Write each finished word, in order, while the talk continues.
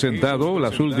Presentado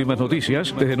las últimas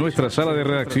noticias desde nuestra sala de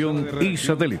redacción y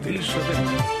satélites.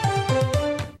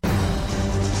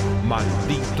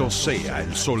 Maldito sea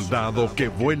el soldado que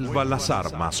vuelva las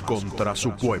armas contra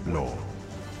su pueblo.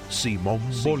 Simón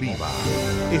Bolívar.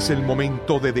 Es el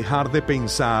momento de dejar de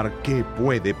pensar qué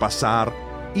puede pasar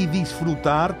y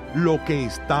disfrutar lo que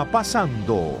está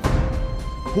pasando.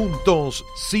 Juntos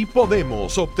sí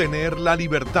podemos obtener la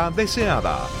libertad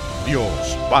deseada.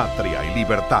 Dios, patria y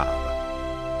libertad.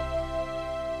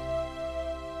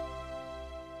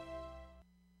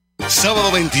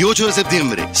 Sábado 28 de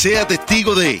septiembre, sea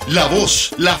testigo de La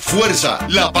Voz, La Fuerza,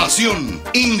 La Pasión,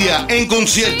 India en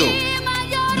concierto.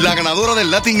 La ganadora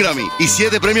del Latin Grammy y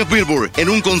 7 premios Billboard en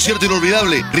un concierto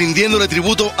inolvidable, rindiéndole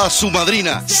tributo a su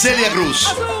madrina, Celia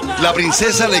Cruz. La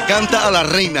princesa le canta a la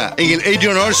reina en el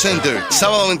Adrian Arts Center,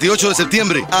 sábado 28 de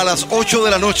septiembre a las 8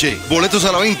 de la noche. Boletos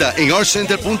a la venta en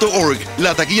artscenter.org,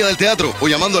 la taquilla del teatro o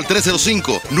llamando al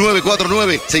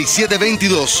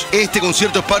 305-949-6722. Este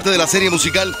concierto es parte de la serie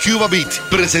musical Cuba Beat,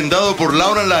 presentado por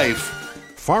Laura Life.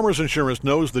 Farmers Insurance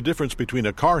knows the difference between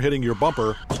a car hitting your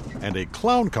bumper and a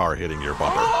clown car hitting your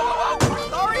bumper.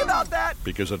 Sorry about that.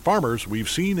 Because at Farmers, we've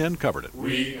seen and covered it.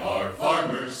 We are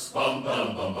farmers. Bum,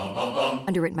 bum, bum, bum, bum, bum.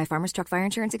 Underwritten by Farmers Truck Fire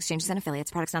Insurance Exchanges and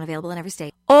Affiliates. Products not available in every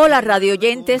state. Hola,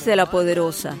 radioyentes de La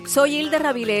Poderosa. Soy Hilda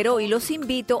Ravilero y los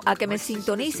invito a que me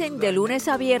sintonicen de lunes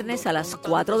a viernes a las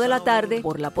 4 de la tarde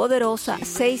por La Poderosa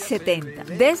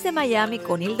 670. Desde Miami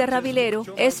con Hilda Ravilero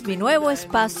es mi nuevo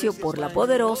espacio por La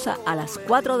Poderosa a las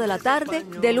 4 de la tarde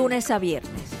de lunes a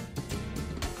viernes.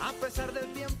 A pesar del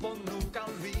tiempo nunca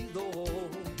olvido.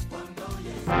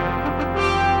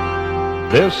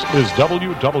 This is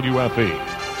WWFE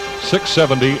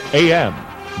 670 AM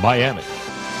Miami.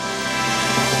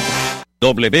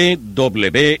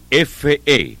 WWFE,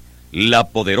 La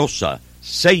Poderosa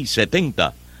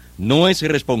 670, no es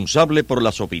responsable por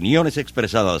las opiniones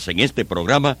expresadas en este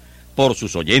programa por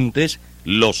sus oyentes,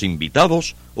 los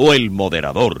invitados o el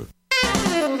moderador.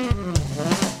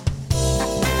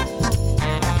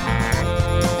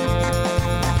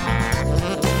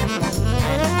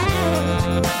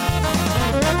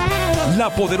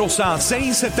 La Poderosa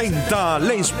 670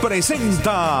 les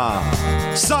presenta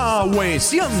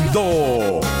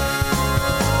Sawesiando.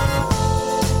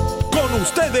 Con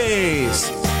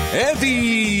ustedes,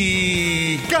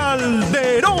 Eddy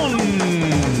Calderón.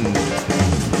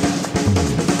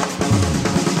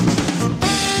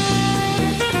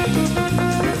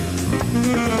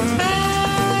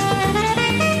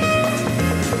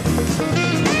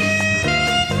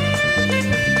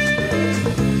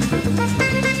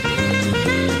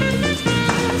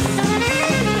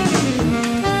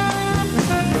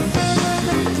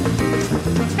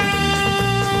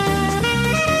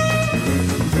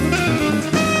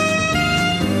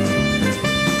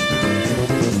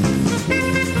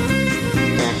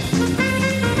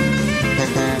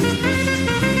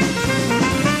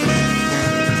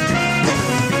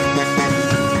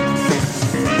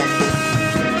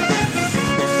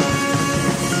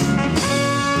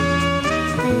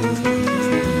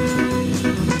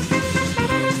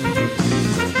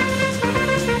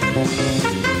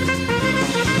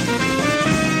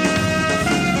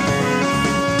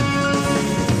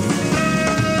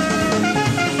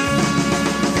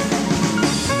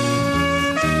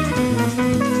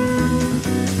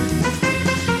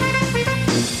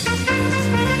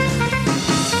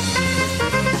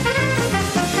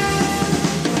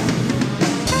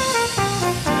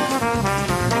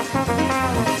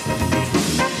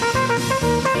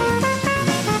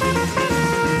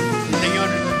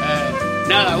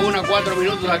 Nada, 4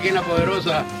 minutos aquí en La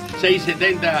Poderosa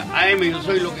 670 AM. Yo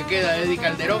soy lo que queda de Eddy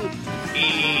Calderón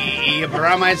y el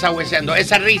programa es Sawesiando.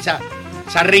 Esa risa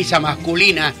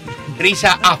masculina,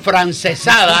 risa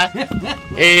afrancesada,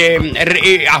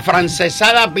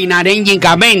 afrancesada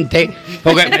pinareñicamente,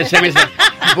 porque es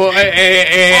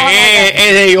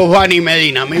de Giovanni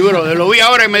Medina, mi brother. Lo vi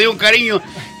ahora y me dio un cariño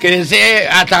que deseé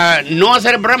hasta no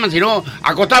hacer el programa, sino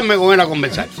acostarme con él a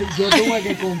conversar. Yo tuve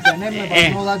que contenerme para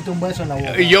no darte un beso en la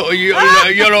boca. Yo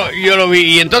lo vi.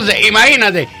 Y entonces,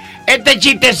 imagínate, este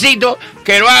chistecito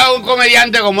que lo haga un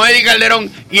comediante como Eddy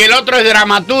Calderón y el otro es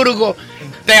dramaturgo,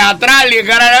 teatral y en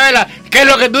cara de vela. ¿Qué es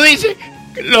lo que tú dices?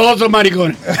 Los dos son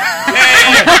maricones.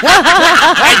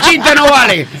 El chiste no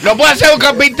vale. Lo puede hacer un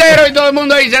carpintero y todo el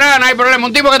mundo dice nada, no hay problema.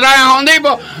 Un tipo que trabaja en Home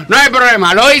Depot, no hay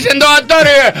problema. Lo dicen dos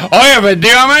actores. Oye,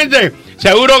 efectivamente,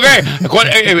 seguro que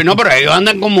no, pero ellos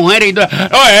andan con mujeres y todo.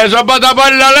 Oye, eso es para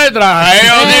tapar la letra.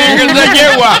 Ellos tienen que ser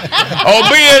yegua.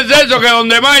 Olvídense eso, que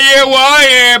donde más yegua hay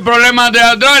es problemas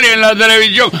teatrales y en la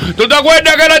televisión. ¿Tú te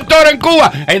acuerdas que era actor en Cuba?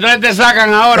 Entonces te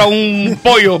sacan ahora un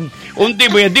pollo un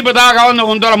tipo, y el tipo estaba acabando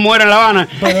con todas las mujeres en La Habana.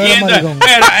 Pero Y entonces,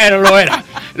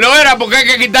 lo era porque hay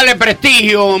que quitarle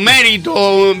prestigio,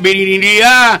 mérito,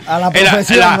 virilidad a la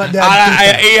profesión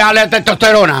y a la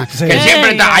testosterona, sí. que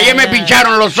siempre está. Ayer me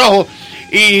pincharon los ojos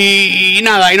y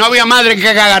nada, y no había madre en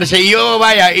que cagarse, y yo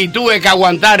y tuve que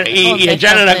aguantar y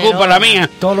echarle la culpa a la mía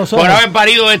por haber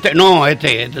parido este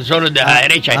solo de la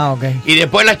derecha. Okay. Y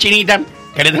después la chinita,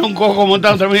 que le da un coco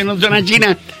montado también, no es una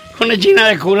china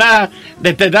desculada,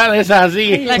 destetada, esas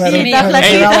así.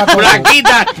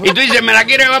 Flaquita. Y tú dices, me la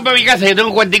quiero llevar para mi casa. Yo tengo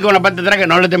un cuentico en la parte de atrás que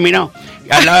no lo he terminado,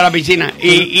 al lado de la piscina.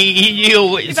 Y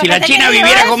yo, si la china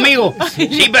viviera conmigo,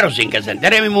 sí, pero sin que se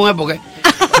entere mi mujer, porque...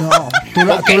 No,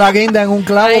 tú la guindas en un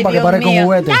clavo para que parezca un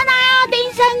juguete.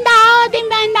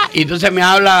 Y entonces me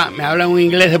habla en un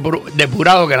inglés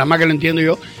depurado, que nada más que lo entiendo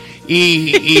yo.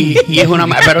 Y es una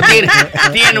mano, pero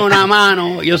tiene una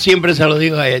mano. Yo siempre se lo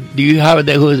digo a ella: do you have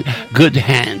the good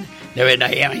hand? De verdad.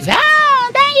 Y ella me dice,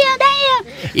 thank you.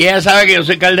 Y ella sabe que yo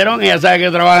soy Calderón, ella sabe que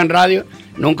yo trabajo en radio.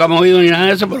 Nunca hemos oído ni nada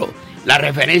de eso, pero las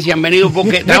referencias han venido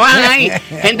porque trabajan ahí.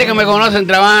 Gente que me conocen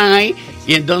trabajan ahí.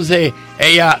 Y entonces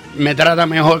ella me trata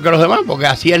mejor que los demás, porque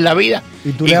así es la vida.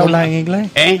 ¿Y tú le hablas en inglés?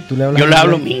 Yo le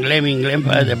hablo mi inglés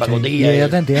de pacotilla. Y ella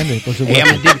te entiende, por supuesto. Ella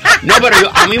me entiende. No, pero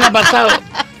a mí me ha pasado.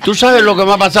 Tú sabes lo que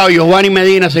me ha pasado. Giovanni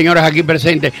Medina, señoras aquí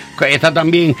presentes, que está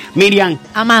también Miriam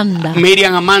Amanda.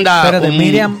 Espérate,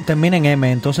 Miriam termina en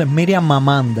M, entonces Miriam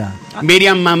Mamanda.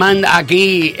 Miriam Mamanda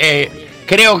aquí,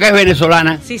 creo que es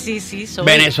venezolana. Sí. Soy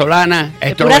venezolana,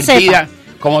 extrovertida.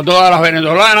 Como todas las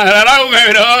venezolanas,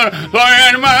 soy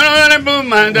hermano de la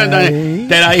espuma.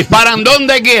 Te la disparan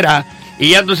donde quiera. Y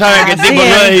ya tú sabes que el tipo no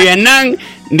es de Vietnam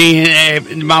ni de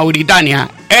Mauritania.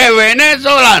 Es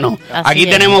venezolano. Aquí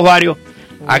tenemos varios.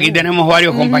 Aquí tenemos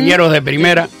varios compañeros de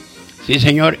primera. Sí,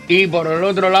 señor. Y por el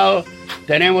otro lado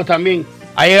tenemos también,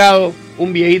 ha llegado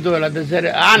un viejito de la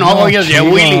tercera. Yo sí, es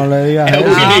Willy.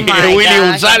 Es Willy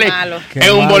González.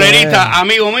 Es un bolerista,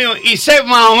 amigo mío. Y sé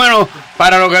más o menos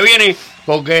para lo que viene,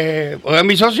 porque es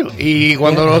mi socio. Y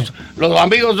cuando los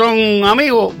amigos son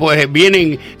amigos, pues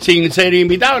vienen sin ser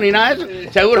invitados ni nada de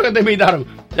eso. Seguro que te invitaron.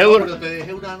 Seguro. Pero te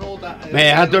dejé una nota. ¿Me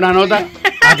dejaste una nota?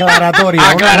 Aclaratoria.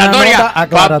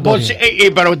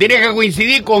 Pero tiene que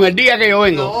coincidir con el día que yo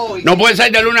vengo. No puede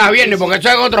ser de lunes a viernes, porque eso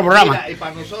es otro programa. Mira, y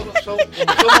para nosotros somos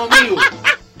amigos.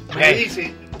 Me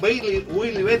dice, Willy,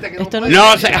 vete que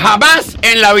no sé, jamás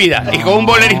en la vida. Y con un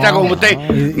bolerista como usted,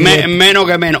 menos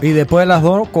que menos. Y después de las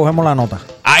 2 cogemos la nota.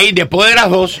 Ahí, después de las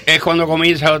 2 es cuando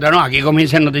comienza otra. No, aquí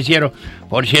comienza el noticiero.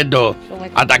 Por cierto,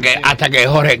 hasta que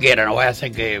Jorge quiera. No vaya a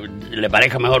hacer que le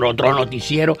parezca mejor otro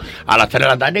noticiero a las 3 de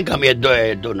la tarde y cambie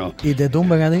el turno. ¿Y te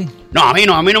tumben a ti? No, a mí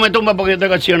no me tumba porque yo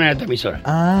tengo acciones en esta emisora.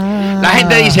 La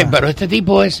gente dice, pero este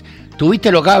tipo es...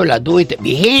 ¿Tuviste lo que habla? ¿Tuviste?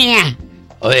 Virginia.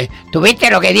 Oye, ¿tuviste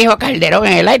lo que dijo Calderón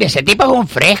en el aire? Ese tipo es un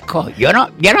fresco. Yo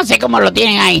no sé cómo lo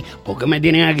tienen ahí. ¿Por qué me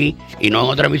tienen aquí y no en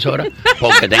otra emisora?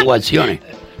 Porque tengo acciones.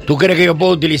 ¿Tú crees que yo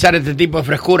puedo utilizar este tipo de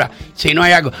frescura si no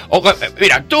hay algo?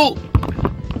 Mira, tú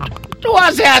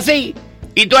haces así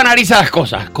y tú analizas las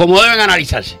cosas como deben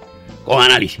analizarse, con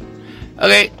análisis.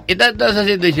 Ok, entonces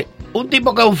así te dice, un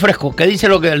tipo que es un fresco, que dice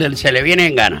lo que se le viene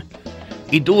en gana,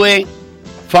 y tú ves,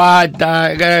 falta,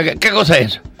 ¿qué cosa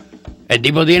es eso? El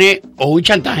tipo tiene o un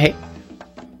chantaje.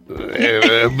 Por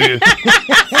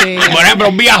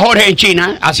ejemplo, vi a Jorge en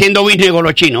China haciendo business con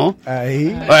los chinos.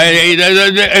 Ahí.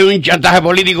 Es un chantaje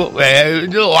político,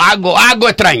 algo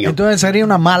extraño. Entonces sería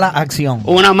una mala acción.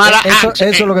 Una mala acción.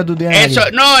 Eso es lo que tú tienes. Eso,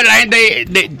 no, la gente,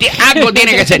 algo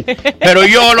tiene que ser. Pero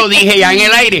yo lo dije ya en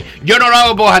el aire. Yo no lo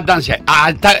hago por jactancia.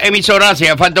 A esta emisora, si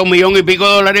falta $1 millón y pico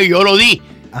de dólares, yo lo di.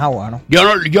 Bueno. Yo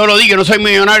lo digo, yo no soy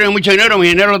millonario de mucho dinero, mi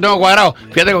dinero lo tengo cuadrado.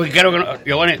 Fíjate que quiero que no,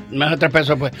 yo bueno, me das 3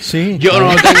 pesos pues. Sí. Yo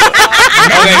no lo tengo.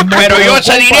 Pero yo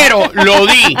ese dinero lo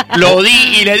di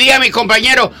y le di a mis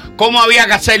compañeros cómo había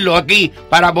que hacerlo aquí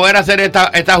para poder hacer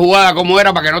esta jugada como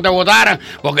era, para que no te votaran,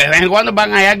 porque de vez en cuando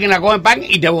van allá quien la cogen pan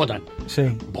y te votan. Sí.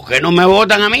 ¿Por qué no me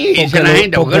votan a mí? Dice la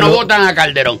gente, ¿por qué no votan a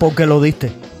Calderón? Porque lo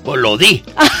diste. Pues lo di.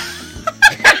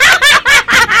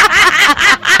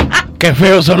 Qué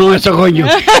feo sonó eso, coño.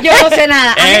 Yo no sé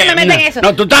nada. A mí no me meten eso.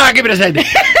 No, tú estás aquí presente.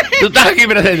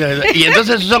 Y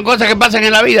entonces son cosas que pasan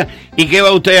en la vida. ¿Y qué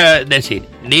va usted a decir?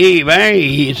 Y el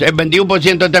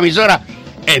 21% de esta emisora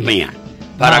es mía.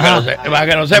 Para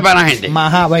que lo sepa la gente.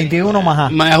 21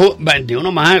 majá.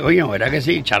 21 majá, coño, ¿verdad que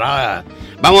sí? Charada.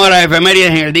 Vamos a las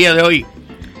efemérides en el día de hoy.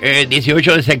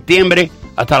 18 de septiembre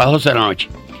hasta las 12 de la noche.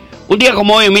 Un día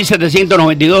como hoy, en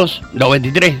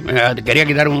 1793, quería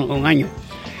quitar un año.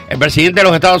 El presidente de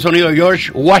los Estados Unidos,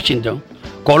 George Washington,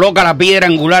 coloca la piedra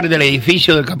angular del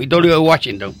edificio del Capitolio de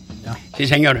Washington. Sí, Sí,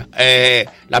 señor.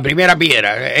 La primera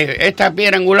piedra. Esta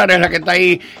piedra angular es la que está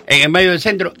ahí en el medio del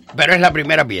centro, pero es la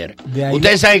primera piedra.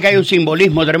 Ustedes saben que hay un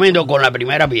simbolismo tremendo con la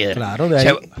primera piedra. Claro,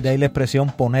 de ahí la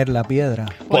expresión poner la piedra.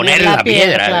 Poner la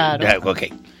piedra. Claro.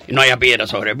 Okay. No haya piedra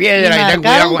sobre piedra, y ten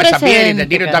cuidado con esa piedra, y te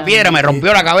tiro esta piedra, me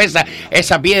rompió la cabeza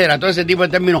esa piedra, todo ese tipo de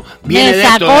términos viene de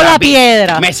esto. Me sacó la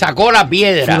piedra. Me sacó la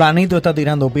piedra. Fulanito está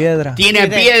tirando piedra. Tiene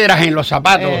piedras en los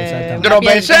zapatos.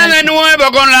 Tropecé de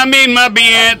nuevo con la misma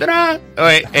piedra.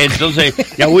 Entonces,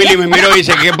 ya Willy me miró y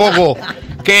dice, qué poco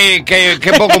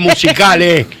musical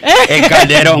es el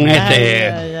Calderón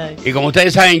este. Y como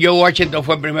ustedes saben, Joe Washington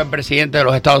fue el primer presidente de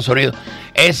los Estados Unidos.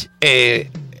 Es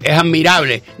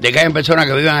admirable de que hayan personas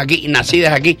que vivan aquí,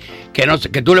 nacidas aquí,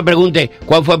 que tú le preguntes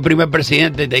cuál fue el primer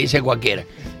presidente y te dicen cualquiera.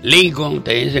 Lincoln,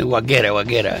 te dicen cualquiera.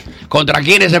 ¿Contra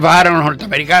quiénes se fajaron los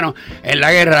norteamericanos en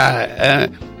la guerra?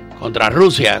 Contra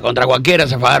Rusia, contra cualquiera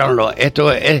se fajaron los.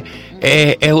 Esto es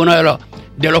uno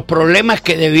de los problemas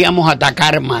que debíamos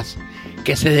atacar más,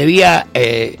 que se debía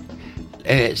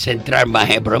centrar más.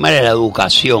 El problema de la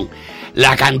educación.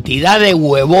 La cantidad de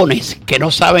huevones que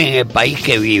no saben en el país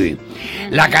que viven,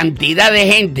 la cantidad de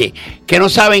gente que no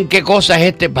saben qué cosa es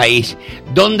este país,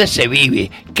 dónde se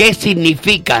vive, qué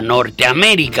significa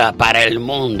Norteamérica para el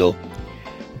mundo.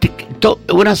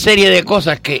 Una serie de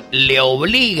cosas que le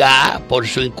obliga, por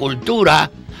su incultura,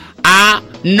 a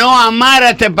no amar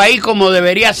a este país como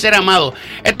debería ser amado.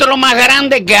 Esto es lo más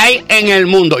grande que hay en el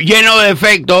mundo, lleno de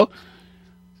defectos.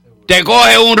 Te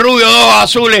coge un rubio, dos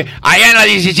azules, allá en la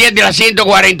 17 y la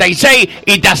 146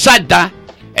 y te asalta.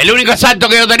 El único asalto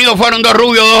que yo he tenido fueron dos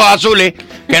rubios, dos azules.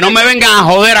 Que no me vengan a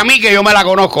joder a mí, que yo me la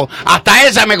conozco. Hasta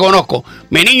esa me conozco.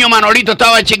 Mi niño Manolito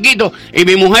estaba chiquito y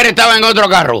mi mujer estaba en otro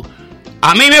carro.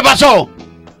 A mí me pasó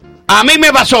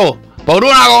por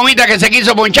una gomita que se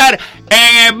quiso ponchar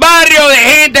en el barrio de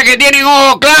gente que tienen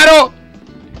ojos claros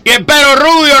y el pelo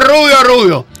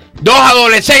rubio. Dos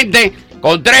adolescentes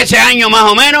con 13 años más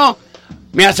o menos,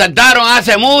 me asaltaron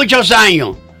hace muchos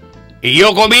años. Y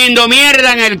yo comiendo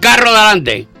mierda en el carro de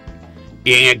adelante.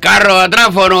 Y en el carro de atrás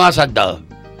fueron asaltados.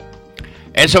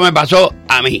 Eso me pasó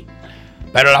a mí.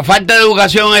 Pero la falta de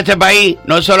educación en este país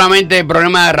no es solamente el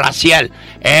problema racial,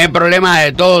 es el problema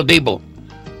de todo tipo.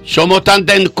 Somos tan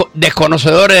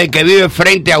desconocedores de que vive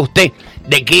frente a usted,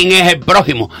 de quién es el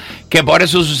prójimo, que por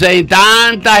eso suceden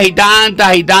tantas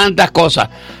cosas.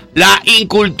 La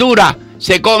incultura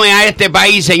se come a este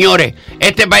país, señores.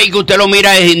 Este país que usted lo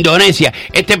mira desde Indonesia,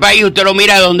 este país usted lo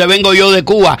mira de donde vengo yo, de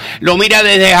Cuba, lo mira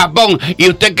desde Japón, y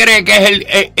usted cree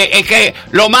que es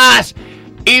lo más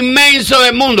inmenso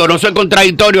del mundo. No soy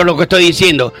contradictorio lo que estoy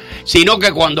diciendo, sino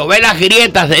que cuando ve las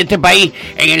grietas de este país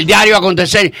en el diario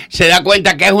acontecer, se da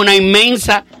cuenta que es una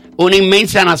inmensa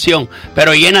nación,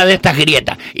 pero llena de estas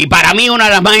grietas. Y para mí una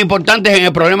de las más importantes en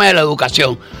el problema de la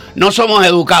educación. No somos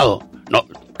educados. No.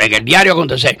 En el diario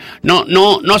acontecer,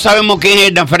 no sabemos quién es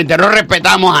el de enfrente, no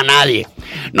respetamos a nadie,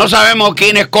 no sabemos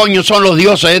quiénes coño son los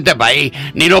dioses de este país,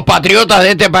 ni los patriotas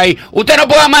de este país. Usted no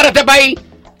puede amar a este país,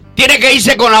 tiene que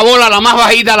irse con la bola la más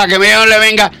bajita, la que mejor le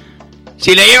venga.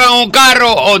 Si le llevan un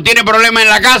carro o tiene problemas en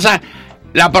la casa,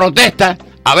 la protesta,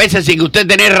 a veces sin que usted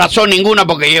tenga razón ninguna,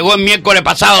 porque llegó el miércoles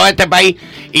pasado a este país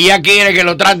y ya quiere que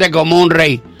lo trate como un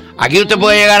rey. Aquí usted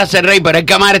puede llegar a ser rey, pero hay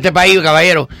que amar a este país,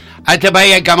 caballero. A este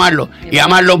país hay que amarlo, y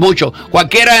amarlo mucho.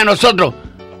 Cualquiera de nosotros,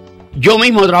 yo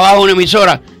mismo trabajo en una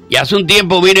emisora, y hace un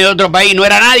tiempo vine de otro país, no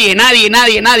era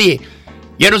nadie.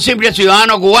 Yo era un simple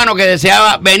ciudadano cubano que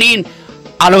deseaba venir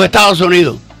a los Estados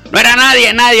Unidos. No era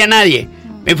nadie.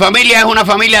 Mi familia es una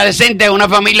familia decente, es una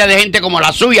familia de gente como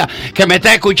la suya, que me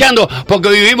está escuchando, porque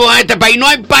vivimos en este país. No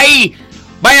hay país,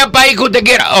 vaya al país que usted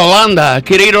quiera. Holanda,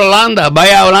 quiere ir a Holanda,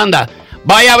 vaya a Holanda.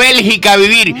 Vaya a Bélgica a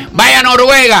vivir, vaya a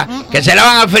Noruega, que se le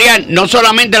van a enfriar, no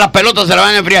solamente las pelotas se le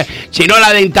van a enfriar, sino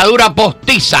la dentadura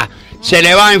postiza se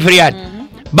le va a enfriar.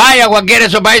 Vaya a cualquiera de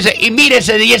esos países y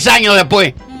mírese 10 años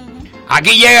después.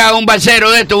 Aquí llega un balsero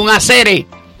de esto, un acere.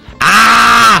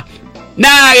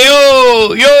 Nada,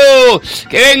 yo,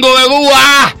 que vengo de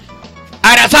Cuba,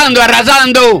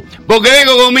 arrasando, porque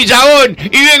vengo con mi sabor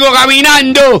y vengo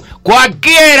caminando.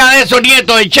 Cualquiera de esos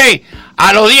nietos de Che,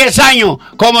 a los 10 años,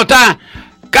 ¿cómo está?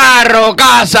 Carro,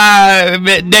 casa,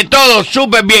 de todo,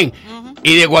 súper bien.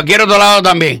 Y de cualquier otro lado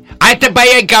también. A este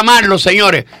país hay que amarlo,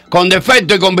 señores, con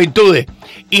defectos y con virtudes.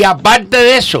 Y aparte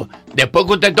de eso, después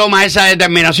que usted toma esa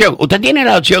determinación, usted tiene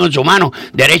la opción en su mano,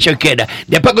 derecha o izquierda.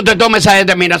 Después que usted toma esa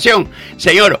determinación,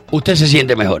 señor, usted se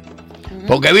siente mejor.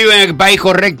 Porque vive en el país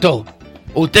correcto,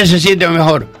 usted se siente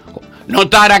mejor. No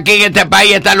estar aquí en este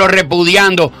país, estarlo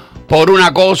repudiando por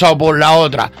una cosa o por la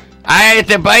otra. A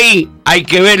este país hay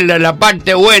que verle la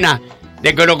parte buena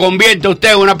de que lo convierte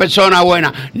usted en una persona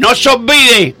buena. No se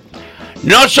olvide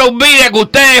que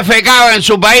usted defecaba en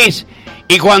su país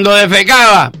y cuando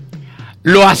defecaba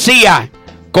lo hacía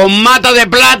con matas de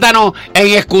plátano en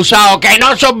excusado. Que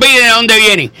no se olvide de dónde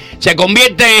vienen. Se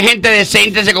convierten en gente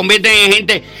decente, se convierten en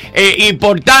gente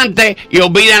importante y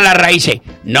olvidan las raíces.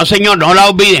 No, señor, no la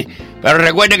olviden. Pero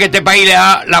recuerde que este país le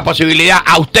da la posibilidad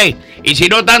a usted, y si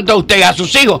no tanto a usted, a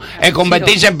sus hijos, en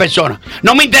convertirse en personas.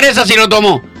 No me interesa si lo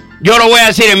tomó. Yo lo voy a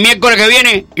decir el miércoles que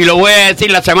viene y lo voy a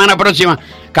decir la semana próxima.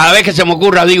 Cada vez que se me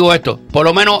ocurra digo esto. Por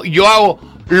lo menos yo hago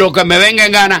lo que me venga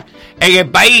en gana en el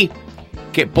país.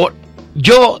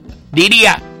 Yo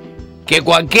diría que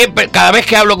cada vez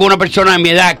que hablo con una persona de mi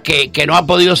edad que no ha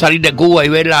podido salir de Cuba y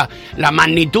ver la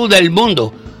magnitud del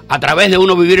mundo a través de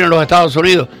uno vivir en los Estados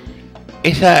Unidos,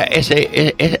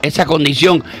 esa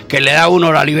condición que le da a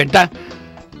uno la libertad,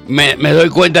 me doy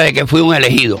cuenta de que fui un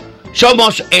elegido.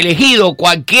 Somos elegidos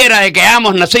cualquiera de que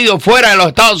hayamos nacido fuera de los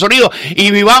Estados Unidos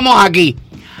y vivamos aquí.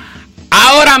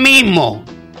 Ahora mismo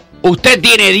usted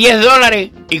tiene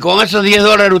 $10 y con esos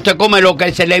 $10 usted come lo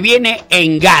que se le viene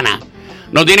en gana.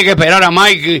 No tiene que esperar a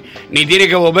Mike, ni tiene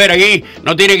que volver aquí,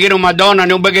 no tiene que ir a un McDonald's,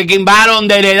 ni un Burger King, va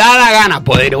donde le da la gana.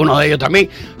 Puede ir uno de ellos también,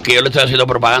 que yo le estoy haciendo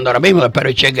propaganda ahora mismo, espero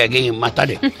el cheque aquí más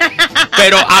tarde.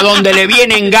 Pero a donde le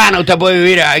viene en gana, usted puede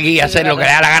vivir aquí y hacer lo que le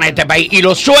da la gana en este país. Y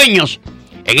los sueños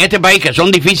en este país, que son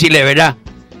difíciles, ¿verdad?,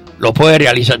 los puede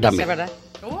realizar también. ¿Es verdad?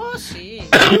 Sí.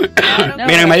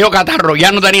 Miren, me dio catarro,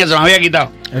 ya no tenía, se me había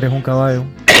quitado. Eres un caballo.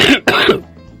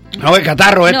 No, el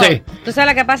catarro este. Tú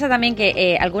sabes lo que pasa también,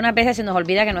 que algunas veces se nos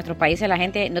olvida que en nuestros países la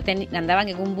gente no andaban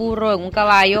en un burro, en un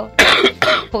caballo,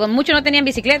 porque muchos no tenían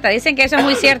bicicleta. Dicen que eso es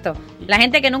muy cierto. La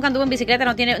gente que nunca anduvo en bicicleta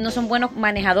no son buenos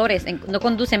manejadores, no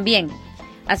conducen bien.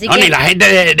 Así no, que, ni la gente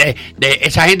de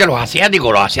esa gente, los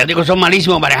asiáticos son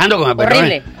malísimos manejando con el perro.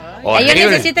 Horrible. Ellos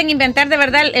necesitan inventar de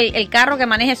verdad el carro que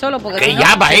maneje solo, porque que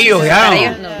ya para ellos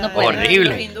no pueden.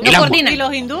 Horrible. No coordinan. ¿Y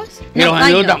los hindús? Y los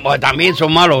hindús también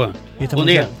son malos. ¿Y esta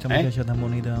muchacha tan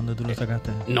bonita donde tú lo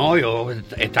sacaste? No,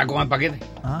 está con el paquete.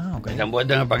 Ah, ok. Está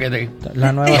envuelto en el paquete.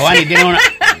 La nueva.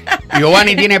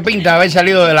 Giovanni tiene pinta de haber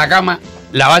salido de la cama,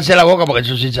 lavarse la boca, porque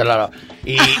eso sí se la lava,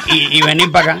 y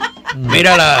venir para acá.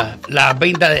 Mira la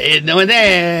pinta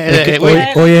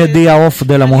hoy es el día off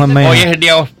de la mujer mía. Hoy es el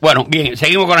día off. Bueno, bien,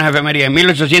 seguimos con las efemérides. En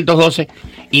 1812,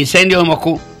 incendio de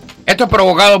Moscú. Esto es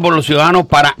provocado por los ciudadanos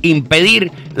para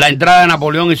impedir la entrada de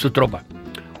Napoleón y sus tropas.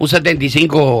 Un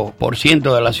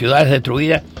 75% de la ciudad es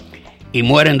destruida y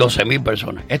mueren 12.000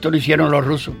 personas. Esto lo hicieron los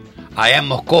rusos allá en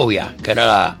Moscovia, que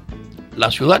era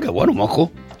la ciudad, que bueno,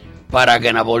 Moscú, para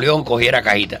que Napoleón cogiera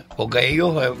cajita. Porque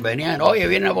ellos venían, oye,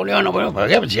 viene Napoleón, ¿para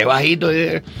qué? Si es bajito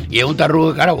y es un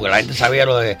tarrugo de cara, porque la gente sabía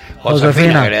lo de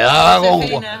Josefina, que le daba con...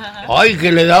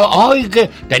 que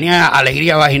tenía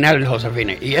alegría vaginal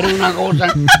Josefina. Y era una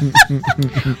cosa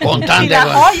constante. Y las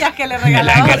joyas que le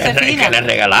regalaba Josefina. Que le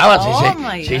regalaba,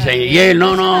 sí. Y él,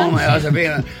 no, me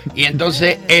Josefina. Y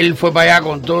entonces él fue para allá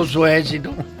con todo su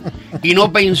ejército y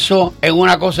no pensó en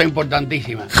una cosa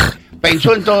importantísima.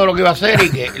 Pensó en todo lo que iba a hacer y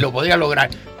que lo podía lograr.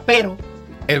 Pero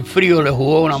el frío le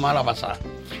jugó una mala pasada.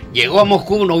 Llegó a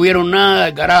Moscú, no vieron nada,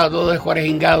 el carajo, todo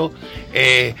descuarejingado.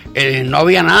 No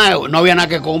había nada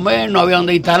que comer, no había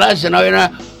donde instalarse, no había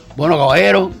nada. Bueno,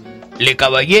 caballero, le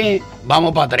caballé,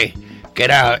 vamos para atrás. Que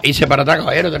era, hice para atrás,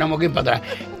 caballero, tenemos que ir para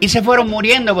atrás. Y se fueron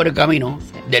muriendo por el camino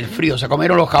del frío. Se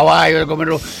comieron los caballos,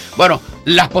 bueno,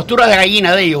 las posturas de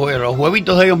gallina de ellos, los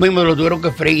huevitos de ellos mismos los tuvieron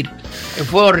que freír.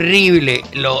 Fue horrible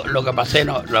lo que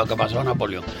pasó a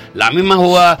Napoleón. La misma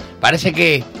jugada, parece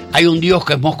que hay un dios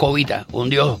que es moscovita, un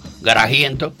dios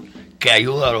garajiento, que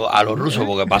ayuda a los rusos,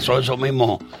 porque pasó eso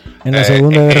mismo en la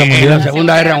Segunda Guerra Mundial. En la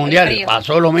Segunda Guerra Mundial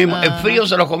pasó lo mismo. El frío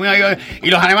se los comió ellos, y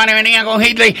los alemanes venían con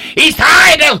Hitler y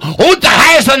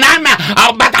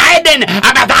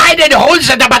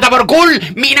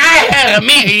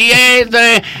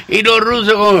y los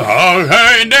rusos con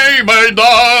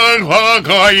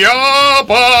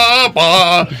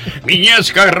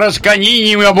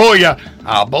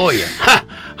apoya.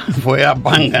 Fue a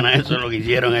pángana, eso es lo que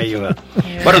hicieron ellos.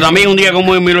 Bueno, también un día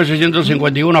como en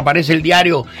 1851 aparece el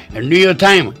diario, el New York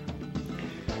Times.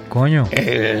 Coño.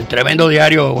 Tremendo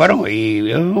diario, bueno,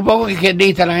 y un poco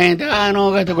izquierdista la gente,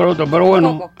 no, que esto con lo otro, pero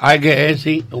bueno, hay que,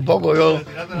 sí, un poco yo.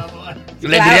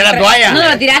 Le tiré la toalla.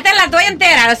 No, tiraste la toalla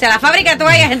entera, o sea, la fábrica de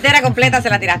toallas entera completa se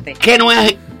la tiraste. ¿Qué no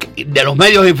es de los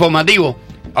medios informativos,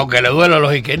 aunque le duele a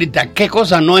los izquierdistas, qué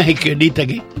cosa no es izquierdista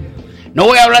aquí? No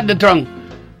voy a hablar de Trump,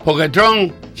 porque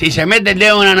Trump, si se mete el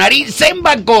dedo en la nariz, se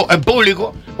embarcó en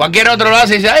público. Cualquier otro lo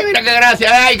hace y dice, ay, mira qué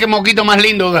gracia, ay, qué moquito más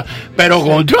lindo. Pero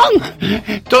con Trump,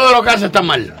 todo lo que hace está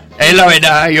mal. Es la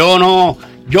verdad, yo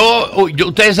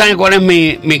Ustedes saben cuál es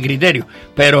mi criterio,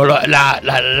 pero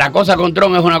la cosa con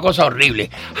Trump es una cosa horrible.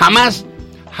 Jamás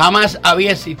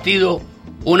había existido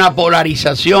una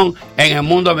polarización en el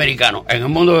mundo americano. En el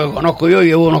mundo que conozco yo,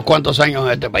 llevo unos cuantos años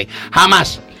en este país.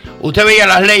 Jamás. Usted veía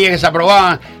las leyes que se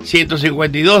aprobaban,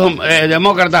 152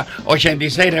 demócratas,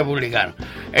 86 republicanos.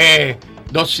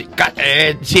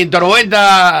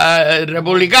 190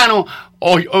 republicanos,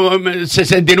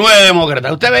 69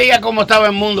 demócratas. Usted veía cómo estaba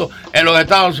el mundo en los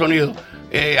Estados Unidos.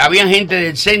 Había gente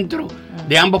del centro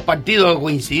de ambos partidos que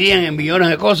coincidían en millones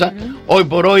de cosas. Hoy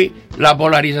por hoy la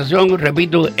polarización,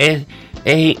 repito, es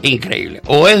increíble.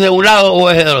 O es de un lado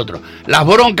o es del otro. Las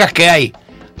broncas que hay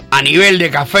a nivel de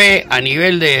café, a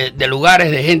nivel de lugares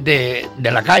de gente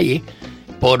de la calle,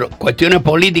 por cuestiones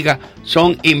políticas,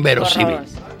 son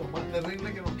inverosímiles.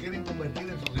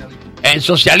 En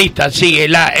socialistas, sí,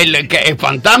 el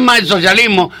fantasma del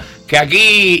socialismo que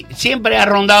aquí siempre ha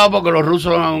rondado porque los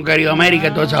rusos han querido América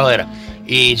y toda esa joder.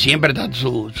 Y siempre está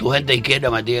su gente izquierda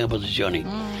metida en posiciones.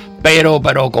 Pero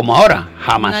como ahora,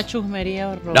 jamás. Una chusmería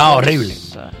horrorosa. No, horrible.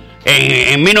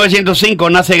 En 1905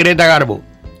 nace Greta Garbo.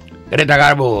 Greta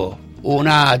Garbo,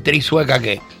 una actriz sueca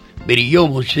que brilló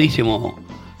muchísimo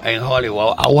en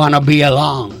Hollywood. I wanna be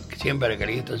alone. Siempre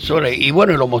quería estar sola. Y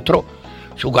bueno, lo mostró.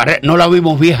 Su carrera, no la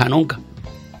vimos vieja nunca.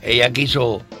 Ella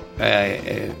quiso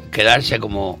quedarse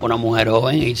como una mujer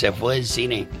joven y se fue del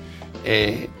cine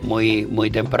muy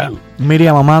temprano.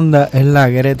 Miriam Amanda es la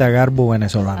Greta Garbo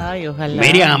venezolana. Ay, ojalá.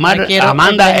 Miriam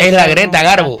Amanda es la Greta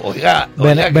Garbo, oiga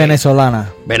venezolana.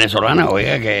 Venezolana,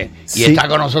 oiga que Sí. y está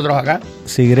con nosotros acá.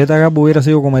 Si Greta Garbo hubiera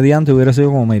sido comediante, hubiera sido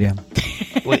como Miriam.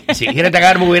 Si Greta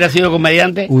Garbo hubiera sido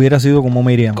comediante, Hubiera sido como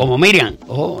Miriam. como Miriam.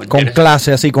 Con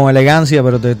clase, así, con elegancia,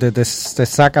 pero te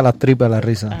saca las tripas de la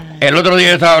risa. El otro día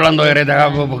yo estaba hablando de Greta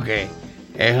Garbo porque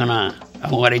es una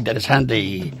mujer interesante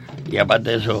y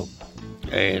aparte de eso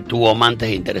tuvo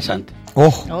amantes interesantes.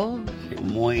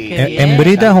 Muy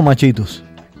 ¿Hembritas o machitos?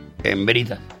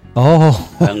 Hembritas.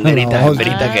 Hembritas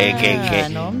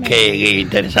que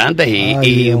interesantes y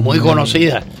Dios muy mío.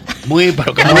 conocidas. Muy,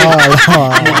 pero que muy Ay,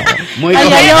 conocidas.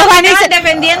 yo, Juan, Están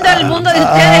defendiendo el mundo de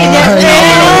ustedes.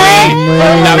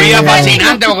 La vida es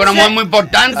fascinante porque una mujer muy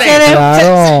importante.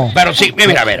 Pero sí,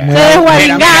 mira.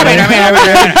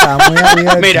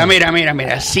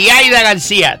 Mira. Si Aida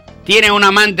García tiene una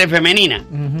amante femenina,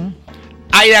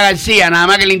 Aida García nada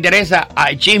más que le interesa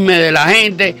al chisme de la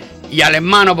gente y al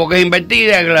hermano porque es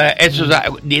invertida, eso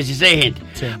 16 gente.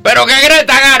 Sí. Pero que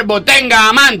Greta Garbo tenga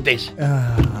amantes,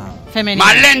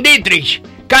 Marlene Dietrich,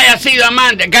 que haya sido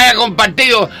amante, que haya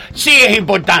compartido, sí es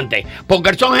importante,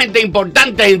 porque son gente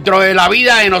importante dentro de la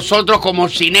vida de nosotros como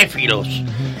cinéfilos.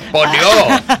 Por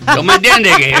Dios, ¿tú me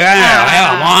entiendes? Que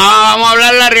vamos a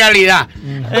hablar la realidad.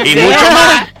 Y mucho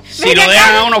más si lo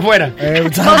dejan a uno fuera.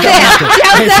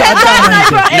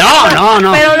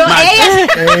 No.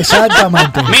 Pero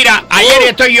Exactamente. Mira, ayer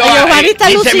estoy yo.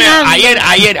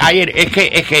 Ayer. Es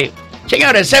que,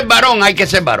 señores, ser varón hay que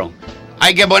ser varón.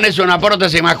 Hay que ponerse una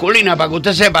prótesis masculina para que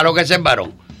usted sepa lo que es ser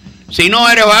varón. Si no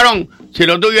eres varón, si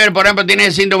lo tuyo es, por ejemplo, tienes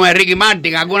el síndrome de Ricky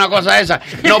Martin, alguna cosa de esa,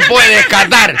 no puedes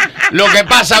catar lo que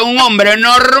pasa a un hombre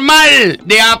normal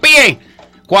de a pie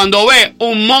cuando ve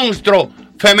un monstruo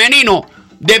femenino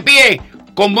de pie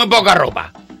con muy poca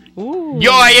ropa.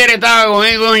 Yo ayer estaba con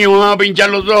él, coño, me van a pinchar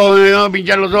los ojos,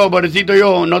 pobrecito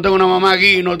yo, no tengo una mamá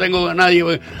aquí, no tengo nadie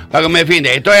para que me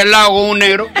defienda. Estoy al lado con un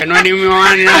negro, que no es ni mi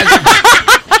mamá ni nada.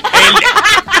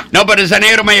 No, pero ese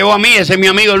negro me llevó a mí, ese es mi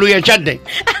amigo Luis Echarte,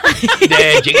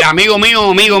 amigo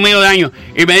mío de años,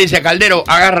 y me dice, Caldero,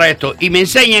 agarra esto, y me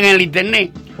enseña en el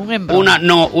internet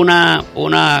una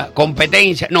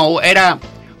competencia, era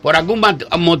por algún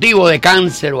motivo de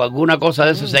cáncer o alguna cosa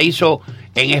de eso, se hizo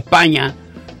en España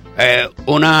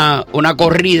una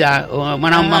corrida,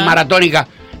 una maratónica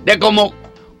de como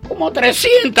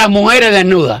 300 mujeres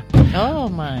desnudas.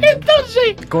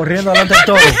 Entonces, corriendo delante del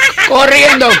toro.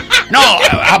 No,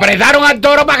 apretaron al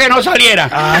toro para que no saliera.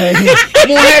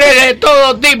 Mujeres de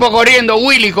todo tipo corriendo,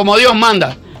 Willy, como Dios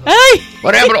manda.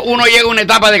 Por ejemplo, uno llega a una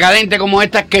etapa decadente como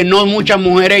esta, que no muchas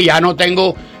mujeres, ya no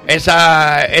tengo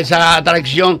esa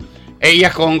atracción,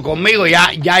 ellas conmigo,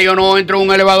 ya yo no entro en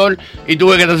un elevador y tú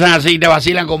ves que te hacen así, te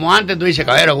vacilan como antes, tú dices,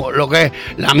 cabrón, lo que es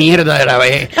la mierda de la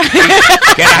vejez.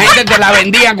 Que la gente te la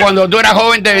vendía cuando tú eras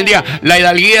joven, te vendía la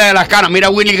hidalguía de las canas.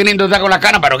 Mira, Willy Clinton está con las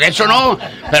canas, pero que eso no,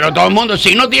 pero todo el mundo,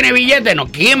 si no tiene billete, no,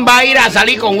 ¿quién va a ir a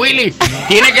salir con Willy?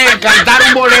 Tiene que cantar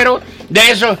un bolero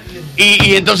de eso.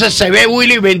 Y entonces se ve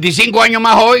Willy 25 años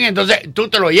más joven, entonces tú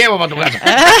te lo llevas para tu casa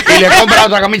y le compras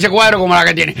otra camisa de cuadro como la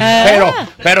que tiene.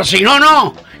 Pero si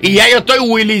no. Y ya yo estoy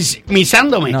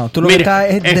willimizándome. No, tú lo que estás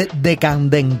es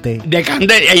decandente.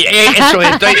 Decandente, eso,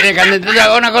 estoy decandente. Es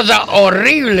una cosa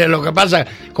horrible lo que pasa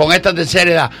con esta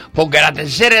tercera edad. Porque la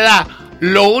tercera edad,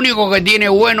 lo único que tiene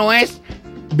bueno es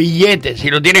billetes, si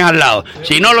lo tienes al lado.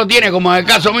 Si no lo tienes, como en el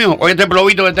caso mío, con este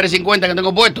globito de 350 que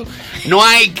tengo puesto, no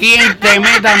hay quien te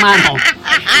meta mano.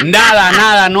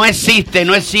 Nada, no existe.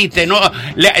 No, y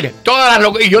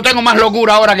yo tengo más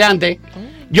locura ahora que antes.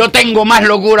 Yo tengo más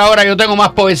locura ahora, yo tengo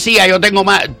más poesía, yo tengo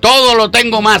más, todo lo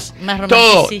tengo más.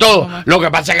 Todo. Más. Lo que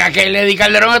pasa es que aquel Eddy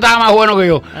Calderón estaba más bueno que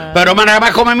yo. Pero nada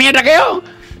más come mierda que yo.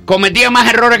 Cometía más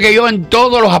errores que yo en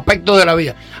todos los aspectos de la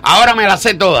vida. Ahora me las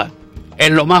sé todas. Es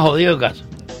lo más jodido del caso.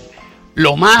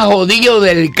 Lo más jodido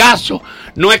del caso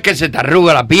no es que se te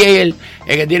arruga la piel,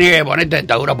 es que tienes que ponerte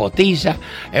dentadura postiza,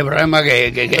 el problema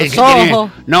que tienes,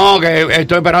 no, que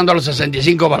estoy esperando a los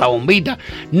 65 para la bombita.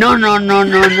 No.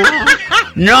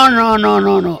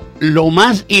 Lo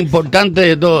más importante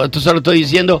de todo, esto se lo estoy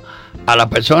diciendo a las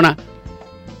personas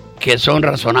que son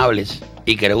razonables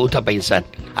y que les gusta pensar.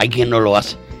 Hay quien no lo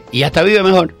hace y hasta vive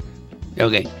mejor.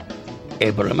 Okay.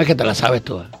 El problema es que te la sabes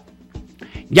toda.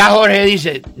 Ya Jorge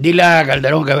dice, dile a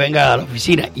Calderón que venga a la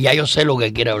oficina y ya yo sé lo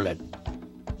que quiere hablar.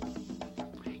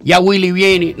 Ya Willy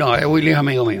viene, no, Willy es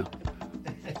amigo mío.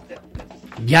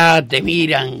 Ya te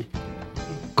miran,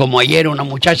 como ayer una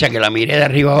muchacha que la miré de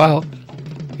arriba abajo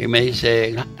y me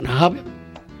dice,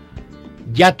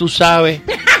 ya tú sabes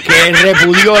que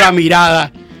repudió la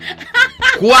mirada.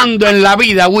 Cuando en la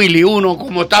vida, Willy, uno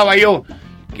como estaba yo,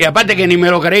 que aparte que ni me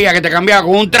lo creía, que te cambiaba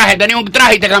con un traje, tenía un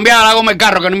traje y te cambiaba la goma del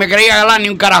carro, que ni me creía ganar ni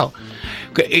un carajo.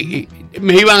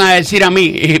 Me iban a decir a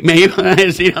mí,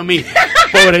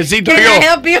 pobrecito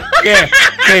yo, que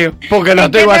porque lo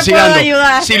estoy vacilando.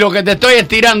 Si lo que te estoy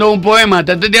estirando es un poema,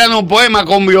 te estoy tirando un poema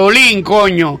con violín,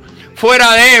 coño,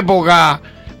 fuera de época,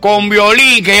 con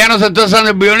violín, que ya no se está usando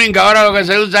el violín, que ahora lo que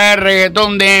se usa es el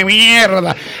reggaetón de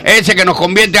mierda, ese que nos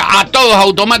convierte a todos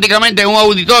automáticamente en un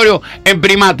auditorio en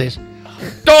primates.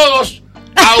 Todos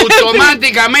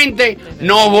automáticamente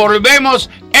nos volvemos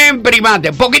en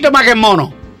primates. Un poquito más que en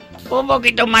mono. Un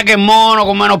poquito más que en mono,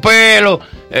 con menos pelo.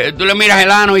 Tú le miras el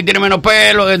ano y tiene menos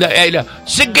pelo.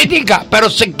 Sequitica,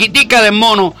 pero sequitica de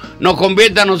mono nos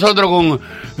convierte a nosotros con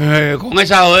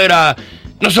esa jodera.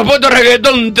 No soporto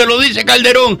reggaetón, te lo dice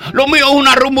Calderón. Lo mío es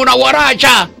una rumba, una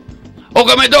guaracha. O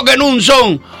que me toquen un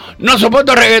son. No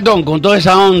soporto reggaetón con toda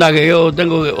esa onda que yo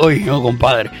tengo que... Oye, no,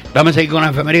 compadre, dame seguir con la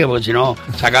efemería porque si no,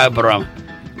 se acaba el programa.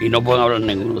 Y no pueden hablar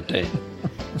ninguno de ustedes.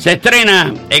 Se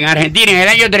estrena en Argentina en el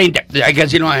año 30... Hay que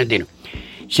decirlo en argentino.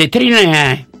 Se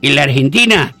estrena en la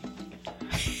Argentina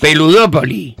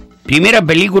Peludópolis. Primera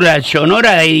película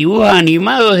sonora de dibujos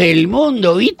animados del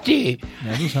mundo, ¿viste?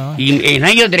 Y en el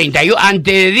año 31,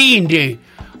 antes de Disney.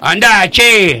 Andá,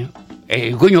 che.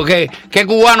 Coño, ¿qué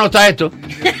cubano está esto?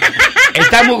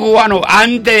 Está muy cubano,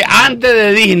 antes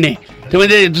de Disney. ¿Tú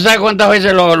sabes cuántas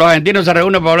veces los argentinos se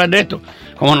reúnen para hablar de esto?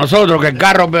 Como nosotros, que el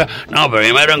carro... No, pero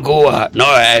primero en Cuba. No,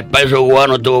 el peso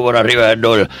cubano estuvo por arriba del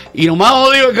dólar. Y lo más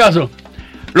jodido del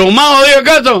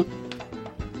caso,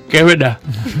 que es verdad.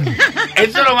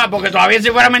 Eso es lo más, porque todavía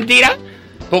si fuera mentira,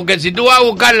 porque si tú vas a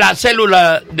buscar la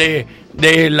célula de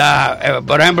la,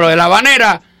 por ejemplo, de la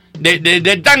habanera,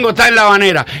 del tango está en la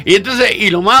habanera. Y entonces, y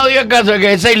lo más jodido del caso es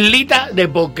que esa islita de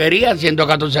porquería,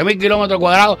 114.000 kilómetros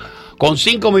cuadrados, con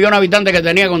 5 millones de habitantes que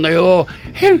tenía cuando llegó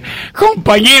el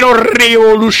compañero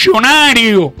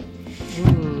revolucionario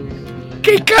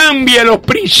que cambia los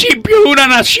principios de una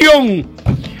nación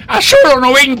a solo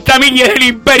 90 millas del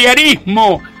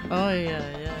imperialismo.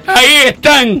 Ahí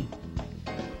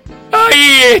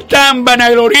están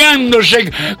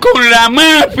vanagloriándose con la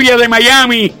mafia de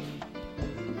Miami,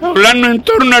 hablando en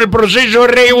torno al proceso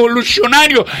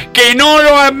revolucionario, que no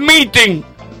lo admiten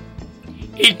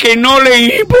y que no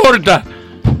les importa.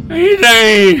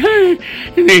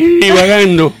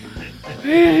 Divagando.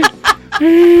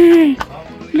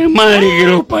 La madre que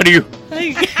los parió.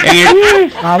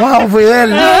 Abajo,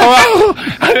 Fidel. Abajo.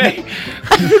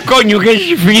 Coño, que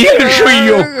Fidel soy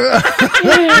yo.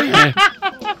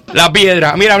 La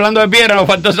piedra. Mira, hablando de piedra, nos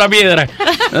faltó esa piedra.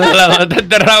 Está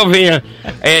enterrado Fidel.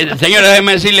 Señores,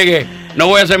 déjenme decirle que no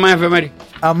voy a hacer más efemérides.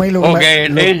 A mí lo que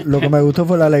me gustó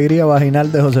fue la alegría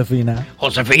vaginal de Josefina.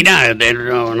 Josefina,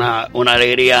 una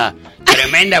alegría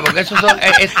tremenda, porque eso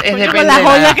es depende con las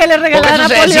joyas que le regalaron a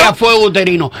Napoleón. Eso se decía fuego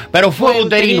uterino, pero fuego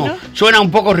uterino suena un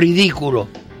poco ridículo.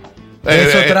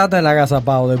 Eso trata el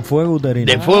agazapado, del fuego uterino.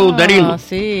 Del fuego uterino.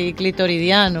 Sí,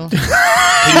 clitoridiano.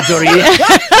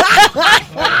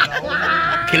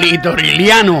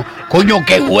 Clitoridiano. Coño,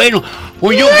 qué bueno.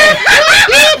 Coño, la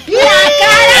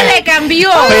cara le cambió.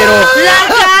 Pero la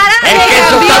cara Es que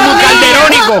eso está muy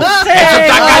calderónico. Eso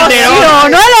está calderónico.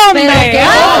 No, el hombre.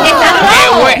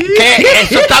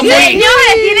 Eso está muy...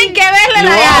 Señores, tienen que verle la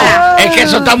cara. Es que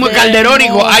eso está muy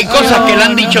calderónico. Hay cosas que le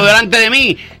han dicho delante de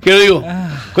mí que yo digo,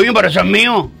 coño, pero eso es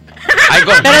mío.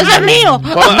 Pero eso es mío.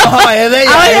 No, es de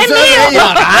ella. Es mío.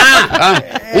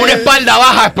 Una espalda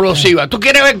baja explosiva. ¿Tú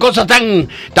quieres ver cosas tan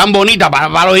bonitas?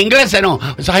 Para los ingleses no.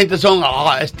 Esa gente son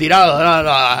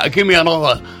estirados. Aquí mira,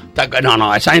 no,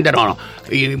 esa gente no.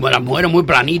 Y las mujeres muy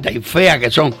planitas y feas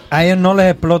que son. A ellos no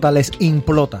les explota, les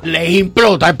implota. Les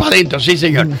implota, es para adentro, sí,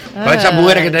 señor. Para esas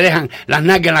mujeres que te dejan las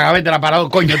nalgas en la gaveta, la parado,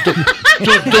 coño. Tú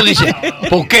dices,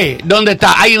 ¿por qué? ¿Dónde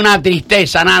está? Hay una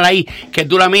tristeza nada ahí que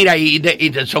tú la miras y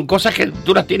son cosas que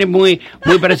tú las tienes muy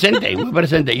presentes, muy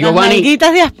presentes. Las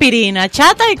nalguitas de aspirina,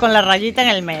 chata y con la rayita en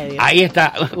el medio. Ahí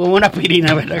está, una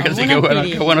aspirina, ¿verdad? Que sí, qué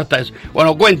bueno está eso.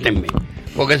 Bueno, cuéntenme,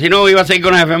 porque si no iba a seguir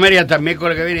con las efemérides hasta el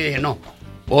miércoles que viene y dije, no,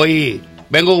 hoy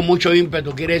vengo con mucho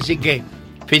ímpetu, quiere decir que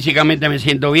físicamente me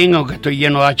siento bien, aunque estoy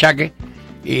lleno de achaques.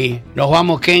 Y nos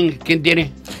vamos, ¿quién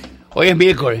tiene? Hoy es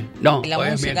miércoles. No, la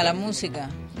música.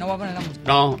 No voy a poner la música.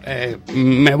 No,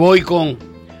 me voy con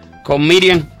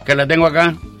Miriam, que la tengo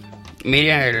acá.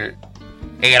 Miriam,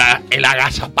 el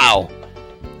agazapao.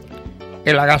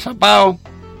 El agazapao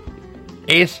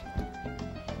es...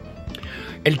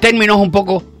 El término es un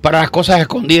poco para las cosas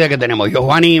escondidas que tenemos.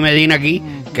 Giovanni Medina aquí,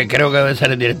 que creo que debe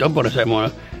ser el director, por eso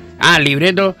hemos... el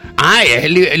libreto. Es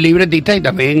el libretista y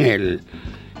también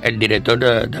el director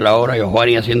de la obra,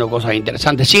 Giovanni, haciendo cosas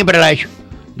interesantes. Siempre la ha hecho.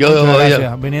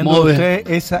 Gracias. Viniendo de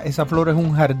usted, esa flor es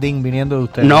un jardín viniendo de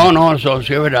usted. No, eso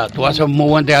sí es verdad. Tú haces muy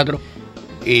buen teatro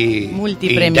y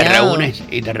te reúnes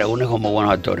con muy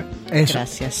buenos actores. Eso.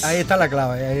 Gracias. Ahí está la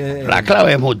clave. La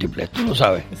clave es múltiple, tú lo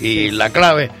sabes. Y la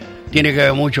clave tiene que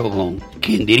ver mucho con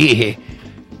quién dirige,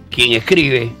 quién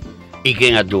escribe y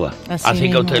quién actúa. Así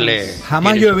que usted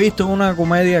Jamás yo he visto una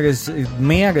comedia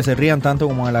mía que se rían tanto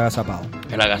como El Agazapado.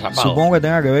 El Agazapado. Supongo que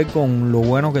tenga que ver con lo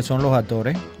buenos que son los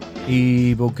actores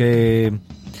y porque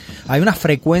hay una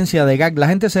frecuencia de gag. La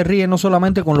gente se ríe no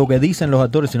solamente con lo que dicen los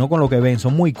actores, sino con lo que ven.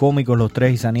 Son muy cómicos los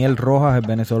tres. Isaniel Rojas, el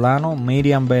venezolano,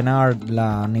 Miriam Benard,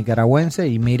 la nicaragüense,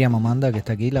 y Miriam Amanda, que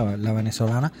está aquí, la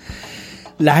venezolana.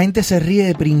 La gente se ríe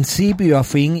de principio a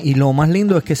fin y lo más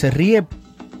lindo es que se ríe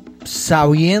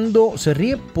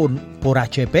por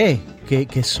HP,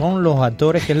 que son los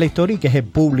actores, que es la historia y que es el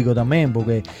público también,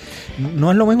 porque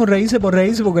no es lo mismo reírse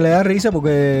porque le da risa,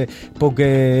 porque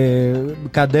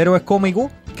Caldero es cómico,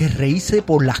 que reírse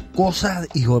por las cosas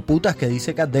hijo de putas que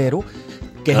dice Caldero,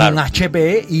 que claro, es un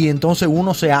HP, y entonces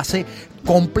uno se hace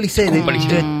cómplice.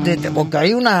 Porque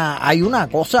hay una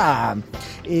cosa,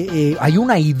 hay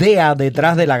una idea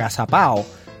detrás del agazapao,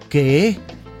 que es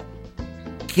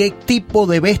qué tipo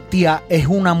de bestia es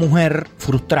una mujer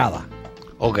frustrada.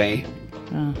 Ok.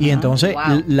 Y entonces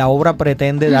la obra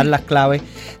pretende dar las claves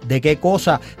de qué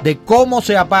cosa, de cómo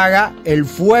se apaga el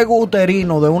fuego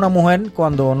uterino de una mujer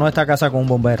cuando no está casada con un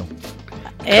bombero.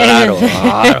 Claro.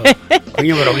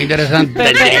 Coño, pero qué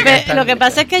interesante. Lo que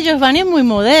pasa es que Giovanni es muy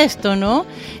modesto, ¿no?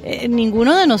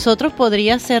 Ninguno de nosotros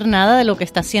podría hacer nada de lo que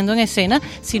está haciendo en escena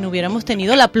si no hubiéramos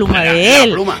tenido la pluma de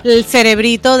él. El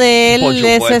cerebrito de él,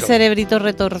 ese cerebrito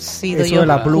retorcido. Eso de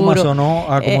la pluma sonó,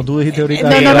 como tú dijiste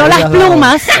ahorita. No las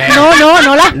plumas.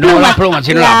 No las plumas. No las plumas,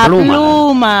 sino la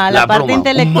pluma. La parte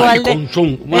intelectual de...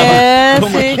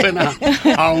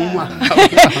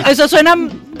 Eso suena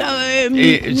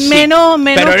menos...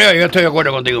 Pero yo estoy de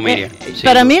acuerdo contigo, Miriam.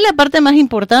 Para mí la parte más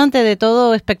importante de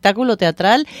todo espectáculo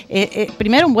teatral,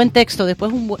 primero un buen texto,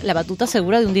 después la batuta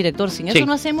segura de un director. Sin eso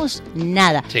no hacemos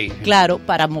nada. Claro,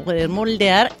 para poder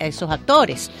moldear a esos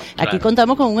actores. Aquí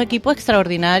contamos con un equipo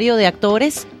extraordinario de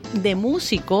actores, de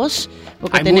músicos,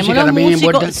 porque tenemos los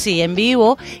músicos en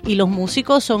vivo, y los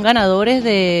músicos son ganadores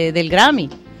del Grammy.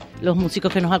 Los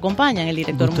músicos que nos acompañan, el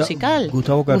director musical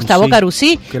Gustavo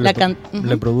Carusí, que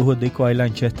le produjo el disco a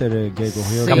Lanchester, que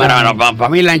cogió. Para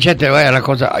mí Lanchester, vaya las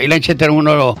cosas. Lanchester es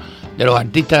uno de los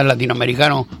artistas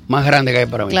latinoamericanos más grandes que hay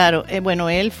para mí. Claro,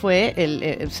 bueno, él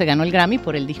se ganó el Grammy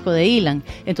por el disco de Ilan.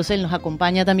 Entonces él nos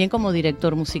acompaña también como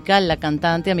director musical, la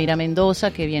cantante Amira Mendoza,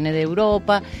 que viene de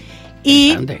Europa.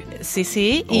 Y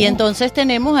y entonces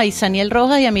tenemos a Isaniel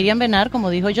Rojas y a Miriam Benard, como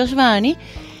dijo Giovanni.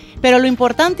 Pero lo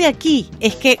importante aquí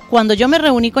es que cuando yo me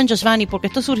reuní con Josvani, porque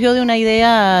esto surgió de una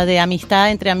idea de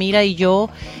amistad entre Amira y yo,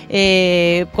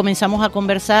 comenzamos a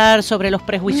conversar sobre los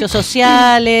prejuicios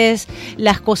sociales,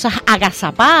 las cosas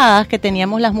agazapadas que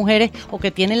teníamos las mujeres o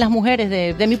que tienen las mujeres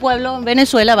de mi pueblo, en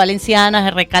Venezuela,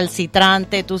 valencianas,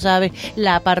 recalcitrante, tú sabes,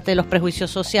 la parte de los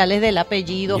prejuicios sociales del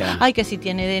apellido, ay, que si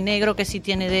tiene de negro, que si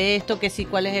tiene de esto, que si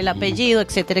cuál es el apellido,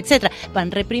 etcétera, etcétera.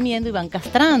 Van reprimiendo y van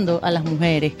castrando a las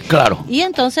mujeres. Claro. Y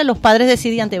entonces los padres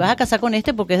decidían, te vas a casar con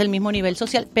este porque es del mismo nivel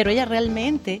social, pero ella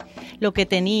realmente lo que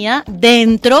tenía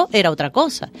dentro era otra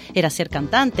cosa, era ser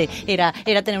cantante, era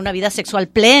tener una vida sexual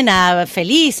plena,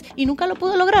 feliz, y nunca lo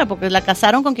pudo lograr porque la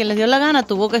casaron con quien les dio la gana,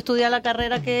 tuvo que estudiar la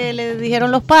carrera que le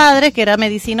dijeron los padres, que era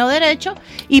medicina o derecho,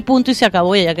 y punto, y se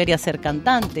acabó, y ella quería ser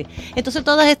cantante. Entonces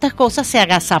todas estas cosas se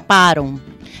agazaparon.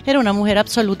 Era una mujer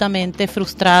absolutamente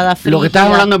frustrada, frígida. Lo que estás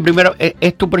hablando primero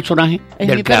es tu personaje. Es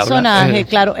mi personaje,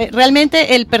 claro.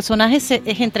 Realmente el personaje es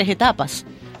en 3 etapas.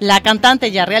 La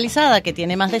cantante ya realizada, que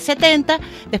tiene más de 70,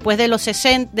 después de los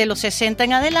 60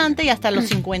 en adelante y hasta los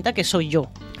 50, que soy yo.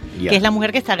 Que es la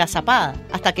mujer que está agazapada,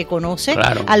 hasta que conoce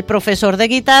al profesor de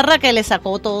guitarra que le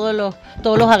sacó todos los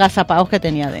agazapados que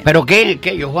tenía dentro. Pero ¿qué,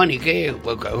 Giovanni? ¿Qué es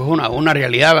una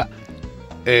realidad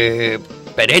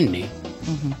perenne?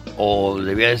 O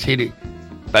debía decir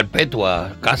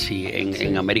perpetua casi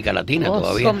en América Latina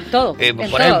todavía. Todo,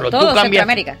 por ejemplo,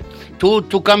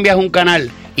 tú cambias un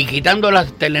canal y quitando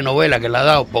las telenovelas que le ha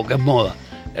dado, porque es moda,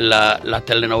 las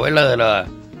telenovelas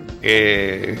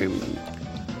de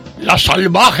La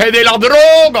salvaje de la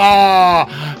droga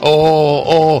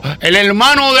o el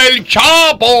hermano del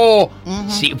Chapo.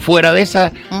 Si fuera de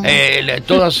esas,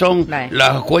 todas son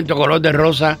los cuentos color de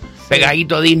rosa,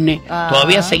 pegadito a Disney.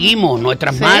 Todavía seguimos,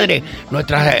 nuestras madres,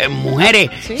 nuestras mujeres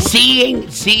siguen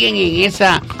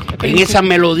en esa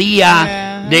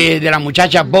melodía de la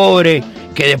muchacha pobre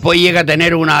que después llega a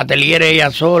tener una atelier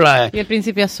ella sola. Y el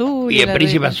príncipe azul. Y el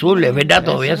príncipe azul, es verdad,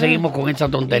 todavía seguimos con esa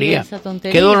tontería.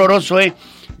 Qué doloroso es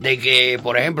de que,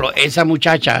 por ejemplo, esa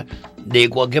muchacha de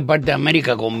cualquier parte de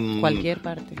América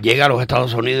llega a los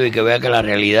Estados Unidos y que vea que la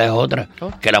realidad es otra,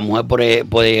 que la mujer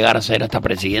puede llegar a ser hasta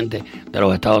presidente de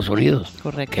los Estados Unidos.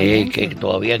 Que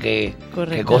todavía qué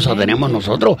cosas tenemos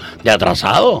nosotros de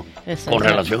atrasado con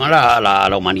relación a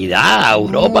la humanidad, a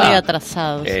Europa. Muy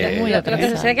atrasados. Lo que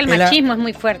sucede es que el machismo es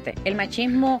muy fuerte. El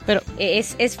machismo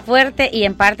es fuerte, y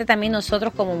en parte también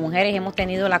nosotros como mujeres hemos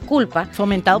tenido la culpa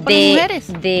fomentado por las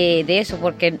mujeres de eso,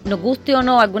 porque nos guste o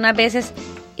no, algunas veces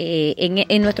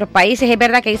en nuestros países es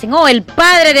verdad que dicen, el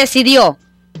padre decidió.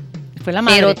 Fue la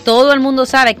madre. Pero todo el mundo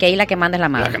sabe que ahí la que manda es la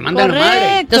madre. La que manda es la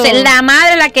madre. Entonces, la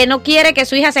madre es la que no quiere que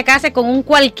su hija se case con un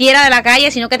cualquiera de la calle,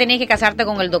 sino que tenés que casarte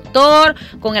con el doctor,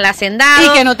 con el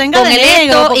hacendado, y que no tenga con de el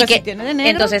negro, esto, y que si tiene de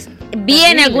negro, entonces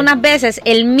viene algunas veces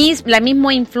la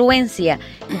misma influencia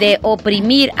de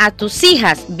oprimir a tus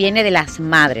hijas, viene de las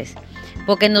madres.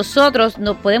 Porque nosotros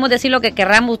no podemos decir lo que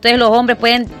querramos, ustedes los hombres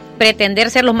pueden pretender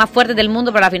ser los más fuertes del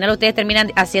mundo, pero al final ustedes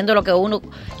terminan haciendo lo que uno,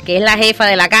 que es la jefa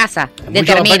de la casa,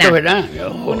 determina.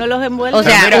 Uno los envuelve. O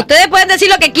sea, ustedes pueden decir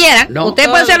lo que quieran, ustedes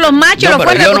pueden ser los machos, los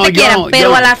fuertes que ustedes quieran,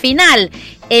 pero a la final,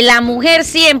 la mujer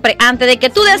siempre, antes de que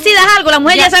tú decidas algo, la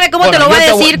mujer ya sabe cómo te lo va a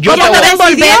decir, cómo te va a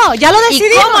envolver, ya lo decidió,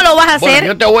 y cómo lo vas a hacer.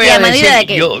 Yo te voy a decir,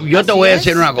 yo te voy a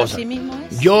decir una cosa.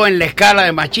 Yo en la escala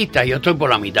de machista, yo estoy por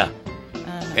la mitad.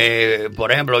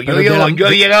 Por ejemplo, yo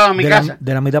he llegado a mi casa.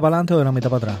 ¿De la mitad para adelante o de la mitad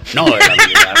para atrás? No, de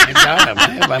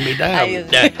la mitad.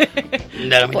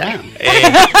 De la mitad.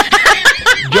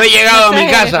 Yo he llegado a mi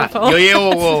casa, yo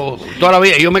llevo toda la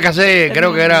vida, yo me casé,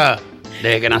 creo que era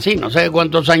desde que nací, no sé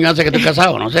cuántos años hace que estoy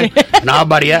casado, no sé, una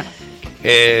barbaridad.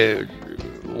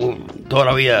 Toda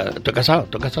la vida, estoy casado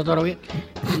toda la vida.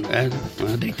 Es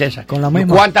una tristeza. ¿Con la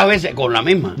misma? ¿Cuántas veces? Con la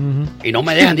misma. Y no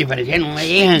me dejan diferenciar, no me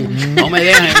dejan.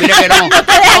 Mira que no,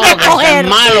 que es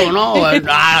malo, no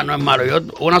es malo. Yo,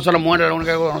 una sola mujer es la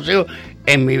única que he conocido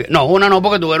en mi vida. No, una no,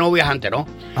 porque tuve novias antes, ¿no?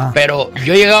 Pero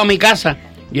yo he llegado a mi casa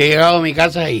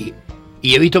y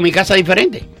he visto mi casa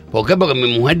diferente. ¿Por qué? Porque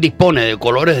mi mujer dispone de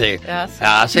colores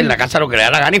hace en la casa lo que le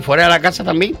da la gana y fuera de la casa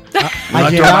también.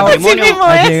 ¿Has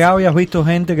llegado y has visto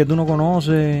gente que tú no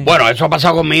conoces? Bueno, eso ha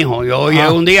pasado con mi hijo. Yo llegué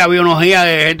un día, vi unos días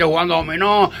de gente jugando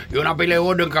dominó y una pila de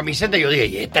gordo en camiseta y yo dije,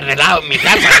 ¿y este relajo en mi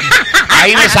casa?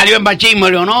 Ahí me salió el machismo.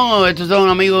 Le digo, no, estos son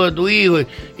amigos de tu hijo.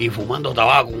 Y fumando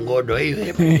tabaco, un gordo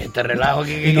ahí. Este relajo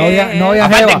aquí.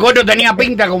 Aparte, el gordo tenía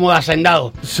pinta como de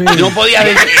hacendado. Sí. No podía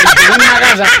decir, en una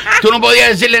casa, tú no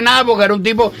podías decirle nada porque era un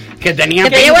tipo que tenía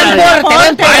que pinta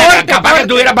de capaz que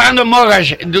estuviera pagando el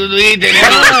mortgage.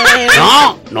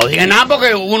 No dije nada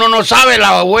porque uno no sabe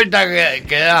la vuelta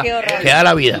que da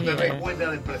la vida. ¿Te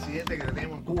recuerdas del presidente que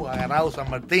teníamos? Grado San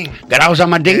Martín. Grado San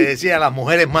Martín. Que decía, las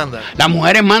mujeres mandan. Las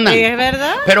mujeres mandan. Sí, es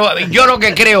verdad. Pero yo lo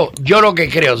que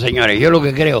creo, señores,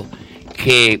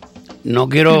 que no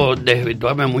quiero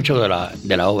desvirtuarme mucho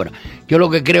de la obra. Yo lo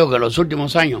que creo que en los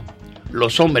últimos años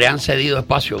los hombres han cedido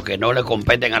espacios que no le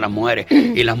competen a las mujeres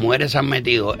y las mujeres se han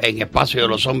metido en espacios de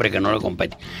los hombres que no le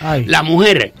competen. Ay. La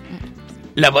mujer,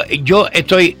 yo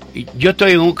estoy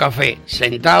en un café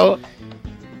sentado,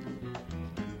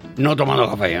 no tomando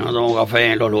café. Yo no tomo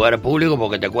café en los lugares públicos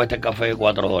porque te cuesta el café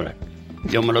 $4.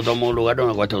 Yo me lo tomo en un lugar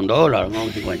donde me cuesta $1, no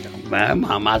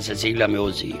 $1.50. Más accesible a mi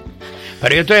bolsillo.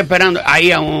 Pero yo estoy esperando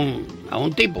ahí a un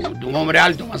tipo, un hombre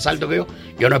alto, más alto que yo.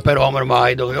 Yo no espero hombres más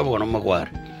bajitos que yo porque no me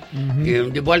cuadra. Y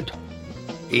un tipo alto.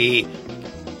 Y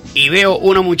veo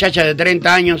una muchacha de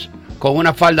 30 años con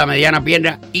una falda mediana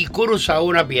pierna y cruza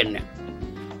una pierna,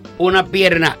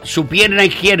 su pierna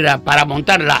izquierda para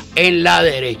montarla en la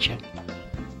derecha.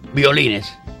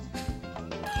 Violines.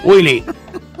 Willy,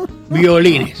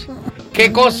 violines.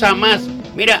 Qué cosa más.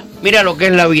 Mira lo que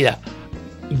es la vida.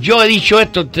 Yo he dicho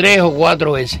esto 3 o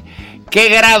 4 veces. Qué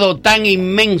grado tan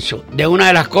inmenso de una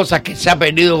de las cosas que se ha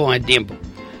perdido con el tiempo.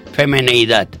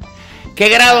 Femineidad. Qué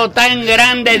grado tan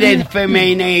grande de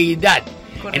femineidad.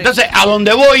 Correcto. Entonces, a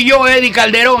donde voy yo, Eddy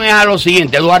Calderón, es a lo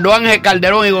siguiente. Eduardo Ángel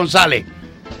Calderón y González.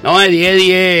 No,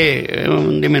 Eddy es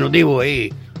un diminutivo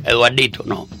ahí. Eduardito,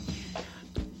 no.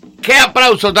 Qué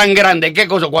aplauso tan grande, qué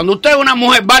cosa. Cuando usted es una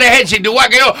mujer, va al ejército igual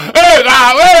que yo,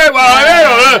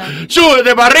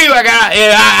 súbete para arriba,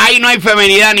 ahí no hay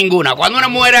feminidad ninguna. Cuando una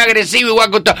mujer es agresiva igual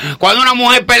que usted, cuando una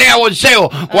mujer pelea bolseo,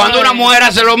 cuando una mujer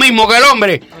hace lo mismo que el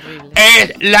hombre,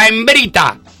 es la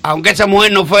hembrita, aunque esa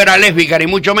mujer no fuera lésbica ni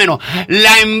mucho menos,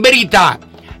 la hembrita,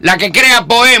 la que crea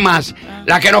poemas,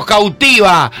 la que nos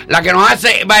cautiva, la que nos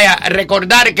hace,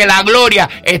 recordar que la gloria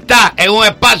está en un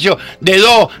espacio de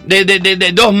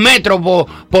 2 metros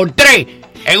por 3,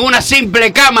 en una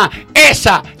simple cama.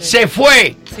 Esa se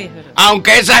fue. Sí,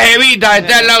 aunque esa jevita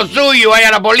esté al lado suyo, vaya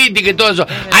a la política y todo eso.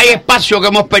 Hay espacio que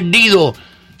hemos perdido.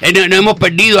 No hemos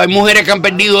perdido, hay mujeres que han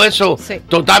perdido eso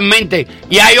totalmente.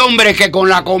 Y hay hombres que con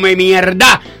la come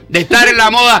mierda de estar en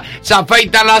la moda se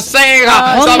afeitan las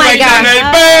cejas, se afeitan el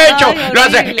pecho, lo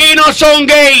hacen, y no son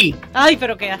gay. Ay,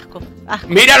 pero qué asco.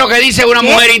 Mira lo que dice una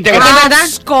mujer íntegra.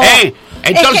 Asco.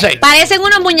 Entonces, es que parecen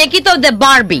unos muñequitos de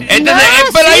Barbie. Entonces,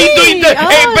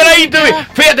 el peladito.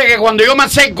 Fíjate que cuando yo me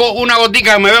acerco una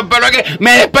gotica, me veo el pelo aquí,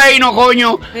 me despeino,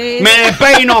 coño. Me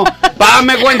despeino para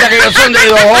darme cuenta que yo soy de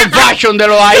los old fashion, de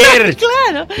los ayer.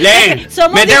 Claro.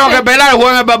 Me tengo que pelar,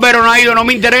 Juan el barbero no ha ido, no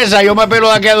me interesa, yo me pelo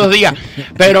de aquí a 2 días.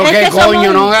 Pero qué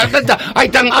coño, no. Ahí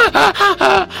están.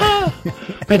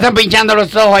 Me están pinchando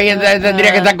los ojos, ahí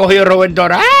tendría que estar cogido Roberto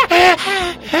ahora.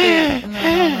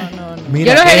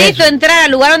 Mira, yo los he visto entrar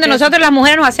al lugar donde nosotros las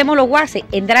mujeres nos hacemos los waxes,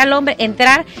 entrar al hombre,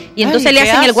 y entonces le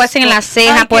hacen el waxing en la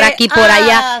ceja, por aquí, por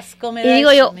allá. Y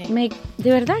digo yo,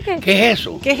 ¿de verdad que? ¿Qué es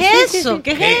eso? ¿Qué es eso?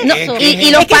 ¿Qué es eso? Y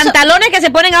los pantalones que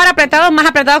se ponen ahora apretados, más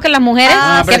apretados que las mujeres,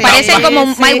 que parecen como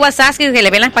Mike Wazowski, que le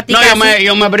ven las patitas. No,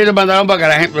 yo me aprieto el pantalón para que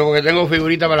la gente, porque tengo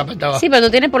figurita para la parte de abajo. Sí, pero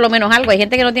tú tienes por lo menos algo. Hay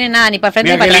gente que no tiene nada, ni para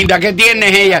frente ni para atrás. Mira qué linda, ¿qué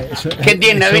tienes ella? ¿Qué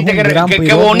tienes? ¿Viste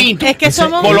qué bonito? Es que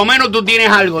somos... Por lo menos tú tienes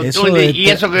algo. Y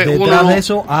eso que detrás de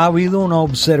eso ha habido una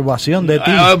observación de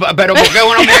ti. Pero ¿por qué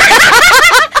una mujer?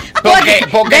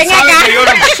 Porque sabe que yo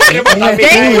la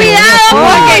ten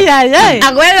cuidado.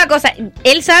 Acuérdate una cosa,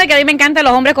 él sabe que a mí me encantan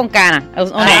los hombres con canas.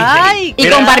 Y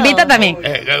con barbita también.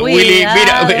 Willy,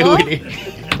 mira, Willy.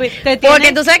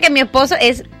 Porque tú sabes que mi esposo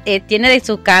tiene de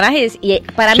sus caras y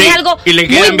para mí es algo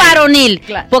muy varonil.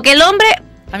 Claro. Porque el hombre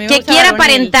que quiere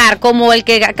aparentar como el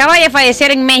que acaba de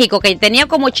fallecer en México, que tenía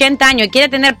como 80 años y quiere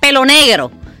tener pelo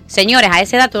negro. Señores, a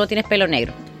esa edad tú no tienes pelo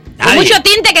negro. Hay mucho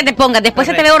tinte que te pongas, después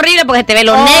se te ve horrible porque se te ve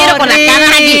lo negro con las canas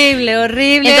aquí.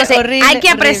 Horrible. Entonces hay que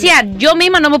apreciar. Yo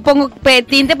misma no me pongo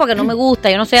tinte porque no me gusta,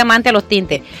 yo no soy amante de los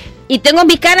tintes. Y tengo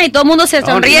mis canas y todo el mundo se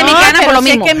sonríe de mi cana por lo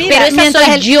mismo. Que mira, pero esa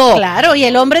soy yo. Claro, y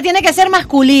el hombre tiene que ser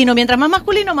masculino. Mientras más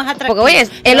masculino, más atractivo. Porque oye,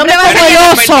 el hombre va a ser el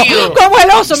oso. Como el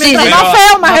oso. Mientras más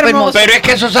feo, más hermoso. Pero es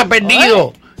que eso se ha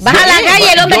perdido. Vas a la calle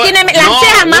y el hombre tiene las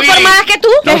cejas más formadas que tú.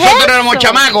 Nosotros éramos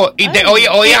chamacos y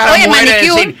oías a las mujeres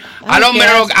decir, al hombre,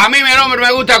 a mí el hombre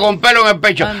me gusta con pelo en el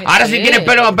pecho. Ahora si tienes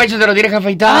pelo en el pecho te lo tienes que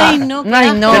afeitar. Ay, no.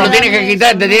 Te lo tienes que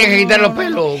quitar, te tienes que quitar los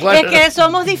pelos. Es que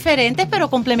somos diferentes pero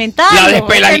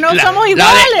complementarios. No somos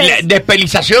iguales. La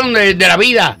despelización de la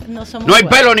vida. No hay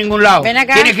pelo en ningún lado.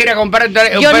 Tienes que ir a comprar un pelo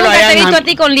allá. Yo nunca te he visto a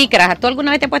ti con licras. ¿Tú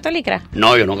alguna vez te has puesto licras?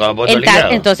 No, yo nunca me he puesto licras.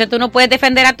 Entonces tú no puedes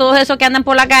defender a todos esos que andan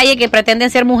por la calle que pretenden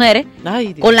ser mujeres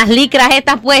con las licras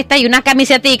estas puestas y unas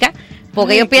camiseticas.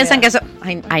 Porque ellos piensan que eso...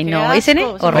 Ay no, ¿dicen?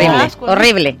 Horrible,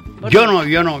 horrible. Yo no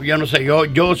sé.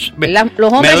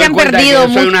 Los hombres se han perdido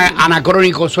mucho. Soy un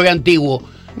anacrónico, soy antiguo.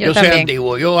 Yo soy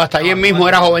antiguo. Yo hasta ayer mismo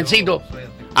era jovencito.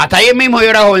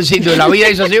 Y la vida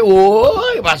hizo así,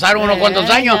 pasaron unos cuantos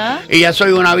años y ya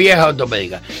soy una vieja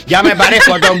ortopédica. Ya me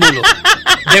parezco a todo el mundo.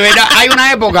 De verdad, hay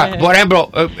una época, por ejemplo,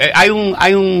 hay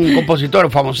un compositor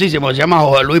famosísimo que se llama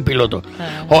José Luis Piloto.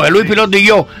 José Luis Piloto y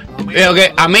yo,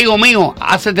 amigo mío,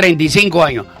 hace 35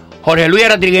 años. Jorge Luis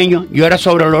era trigueño, yo era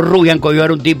sobre los rubiancos, yo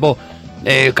era un tipo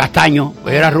castaño,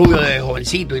 yo era rubio de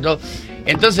jovencito y todo.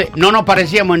 Entonces no nos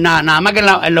parecíamos en nada más que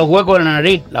en los huecos de la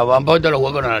nariz, la vampa de los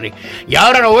huecos de la nariz. Y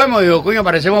ahora nos vemos y digo, coño,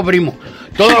 parecemos primos.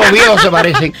 Todos los viejos se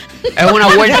parecen. Es una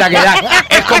vuelta que da.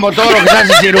 Es como todo lo que se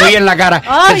hace cirugía en la cara.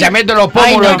 Que se meten los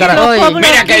pómulos en la cara.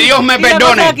 Mira, que Dios me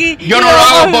perdone. Yo no lo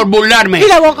hago por burlarme.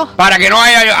 Para que no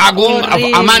haya algún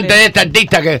amante de este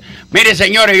artista que... Mire,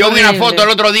 señores, yo vi una foto el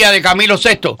otro día de Camilo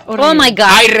VI. Oh, my God.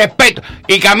 Hay respeto.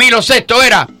 Y Camilo VI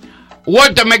era...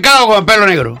 Walter Mercado con el pelo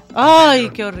negro.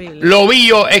 Ay, qué horrible. Lo vi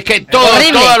yo, es que todos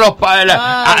los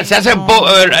se hacen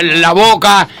la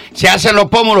boca, se hacen los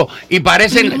pómulos y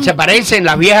se parecen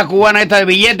las viejas cubanas estas de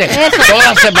billetes.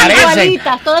 Todas se parecen.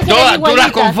 Todas, tú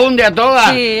las confundes a todas.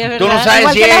 Sí, es tú no verdad. sabes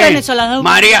Igual si que las es venezolanas.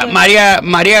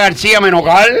 María García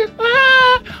Menocal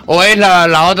o es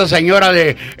la otra señora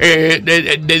de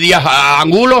Díaz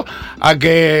Angulo, a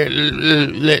que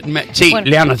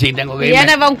Leana, sí, tengo que ir.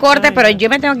 Leana va a un corte, pero yo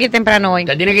me tengo que ir temprano hoy.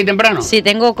 ¿Te tienes que ir temprano? Sí,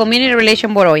 tengo Community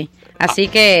Relation por hoy. Así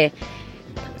que...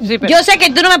 Sí, pero... Yo sé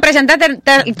que tú no me presentaste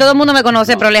y todo el mundo me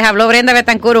conoce, pero les habló Brenda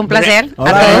Betancur, un placer.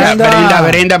 Hola,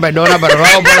 Brenda, perdona, pero lo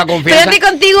hago por la confianza. Pero estoy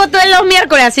contigo todos los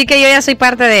miércoles, así que yo ya soy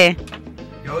parte de...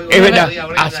 Es verdad,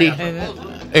 así.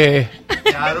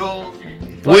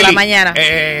 Por la mañana.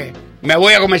 Me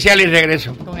voy a comercial y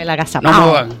regreso. Con el agazapado. No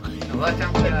me van.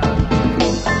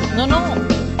 No.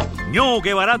 ¡Ño,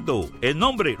 qué barato! El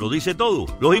nombre lo dice todo.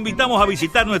 Los invitamos a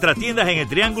visitar nuestras tiendas en el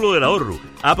Triángulo del Ahorro.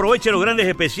 Aproveche los grandes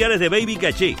especiales de Baby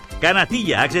Caché,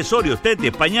 canastillas, accesorios,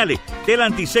 tetes, pañales, tela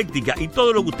antiséptica y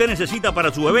todo lo que usted necesita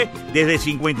para su bebé desde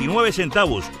 59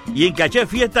 centavos. Y en Caché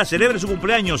Fiesta celebre su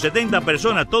cumpleaños, 70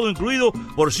 personas, todo incluido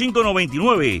por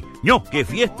 $5.99. ¡Ño, qué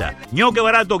fiesta! ¡Ño, qué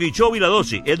barato! Quichobi la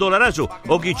 12, el dolarazo,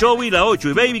 o Quichobi la 8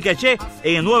 y Baby Caché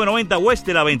en el 990 West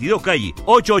de la 22 calle.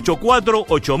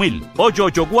 884-8000.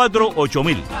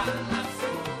 884-8000.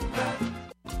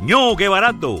 ¡Ño, qué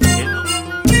barato!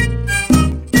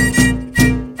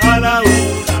 A la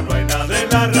una no hay nada en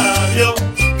la radio.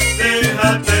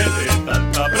 Déjate de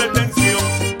tanta pretensión.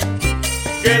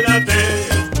 Quédate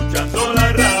escuchando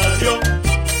la radio,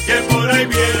 que por ahí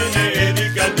viene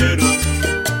Eddy Calderón.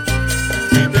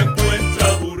 Si te encuentras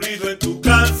aburrido en tu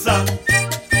casa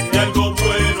y algo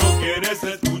bueno quieres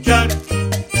escuchar,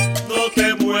 no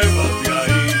te muevas de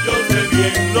ahí. Yo sé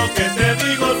bien lo que te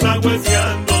digo,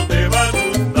 Sawesiando te va a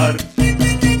gustar.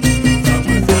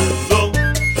 Sawesiando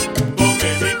con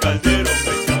Eddy Calderón,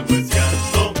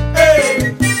 Sawesiando.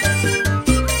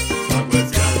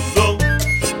 Sawesiando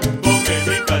con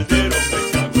Eddy Calderón,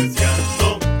 Sawesiando.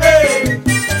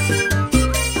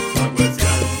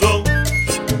 Sawesiando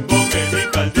con Eddy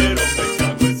Calderón,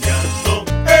 Sawesiando.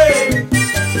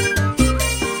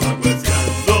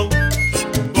 Sawesiando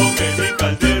con Eddy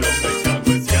Calderón,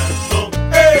 Sawesiando.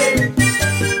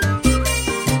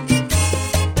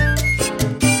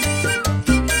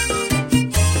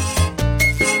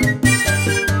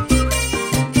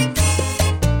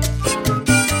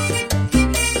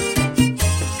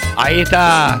 Ahí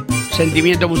está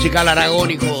sentimiento musical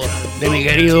aragónico de mi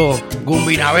querido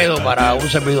Gumbi Navedo para un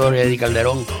servidor Eddy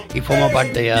Calderón, y forma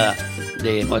parte ya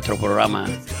de nuestro programa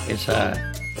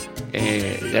esa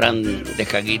gran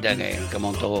descaquita que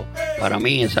montó para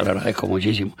mí. Se lo agradezco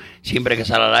muchísimo. Siempre que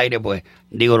sale al aire pues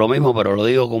digo lo mismo, pero lo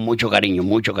digo con mucho cariño.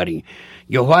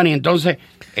 Giovanni, entonces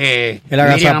el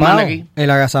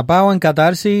agazapado en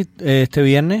Catarsis este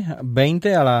viernes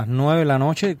 20 a las 9 de la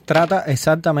noche trata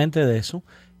exactamente de eso.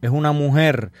 Es una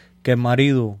mujer que el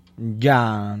marido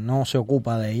ya no se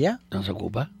ocupa de ella. No se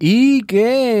ocupa. Y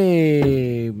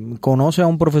que conoce a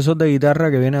un profesor de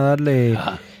guitarra que viene a darle...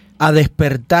 a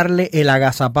despertarle el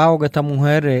agazapado que esta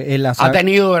mujer ha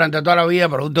tenido durante toda la vida,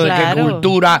 producto de qué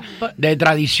cultura, de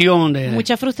tradición, de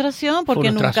mucha frustración,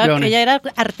 porque nunca ella era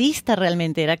artista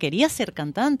realmente, quería ser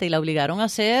cantante y la obligaron a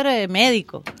ser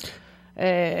médico.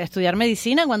 estudiar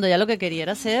medicina cuando ya lo que quería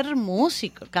era ser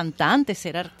músico, cantante,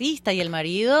 ser artista, y el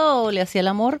marido le hacía el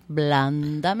amor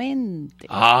blandamente.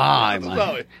 Ay,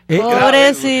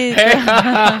 pobrecita.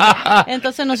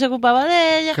 Entonces no se ocupaba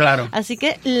de ella. Claro. Así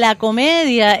que la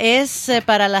comedia es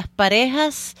para las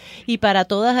parejas y para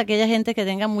todas aquellas gente que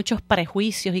tengan muchos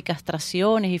prejuicios y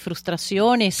castraciones y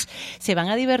frustraciones. Se van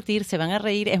a divertir, se van a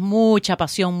reír, es mucha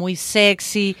pasión, muy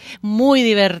sexy, muy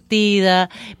divertida.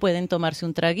 Pueden tomarse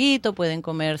un traguito, pueden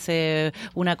comerse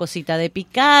una cosita de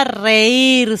picar,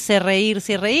 reírse,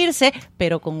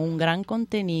 pero con un gran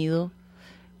contenido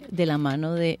de la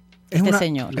mano de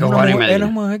señor. Es una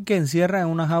mujer que encierra en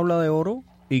una jaula de oro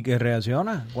y que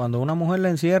reacciona. Cuando una mujer la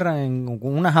encierra en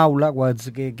una jaula,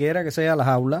 cualquiera que sea la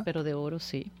jaula, pero de oro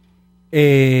sí,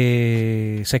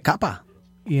 se escapa.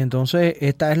 Y entonces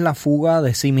esta es la fuga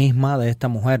de sí misma de esta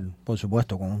mujer, por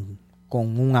supuesto, con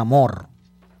un amor.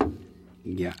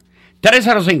 Ya.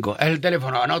 305 es el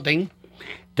teléfono, anoten.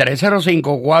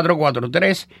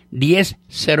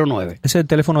 305-443-1009. Ese es el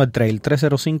teléfono del trail,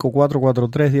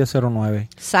 305-443-1009.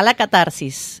 Sala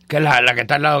Catarsis. Que es la que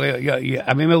está al lado.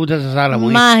 A mí me gusta esa sala.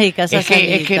 Muy mágica esa es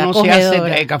que no acogedora.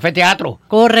 Se hace café teatro.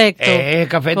 Correcto. Es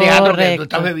café teatro que tú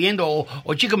estás bebiendo.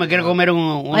 O chico, me quiero comer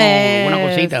una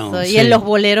cosita. Y en los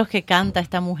boleros que canta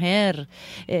esta mujer,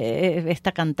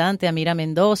 esta cantante, Amira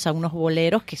Mendoza, unos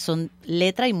boleros que son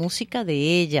letra y música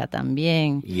de ella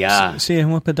también. Ya. Sí, es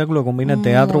un espectáculo que combina el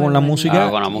teatro con la música.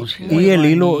 Con la música. Y el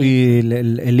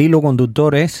hilo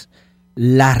conductor es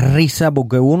la risa,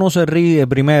 porque uno se ríe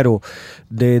primero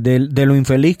de lo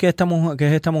infeliz que es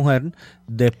esta mujer,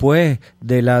 después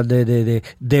de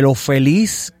lo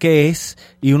feliz que es,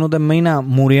 y uno termina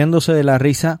muriéndose de la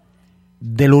risa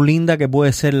de lo linda que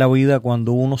puede ser la vida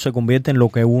cuando uno se convierte en lo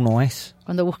que uno es.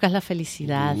 Cuando buscas la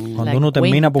felicidad. Cuando uno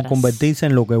termina por convertirse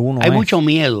en lo que uno es. Hay mucho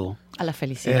miedo a la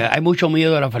felicidad. Hay mucho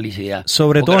miedo a la felicidad.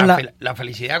 Sobre todo la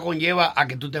felicidad conlleva a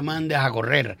que tú te mandes a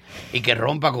correr y que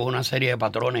rompa con una serie de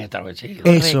patrones establecidos.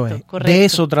 Eso es. Correcto. De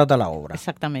eso trata la obra.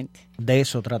 Exactamente. De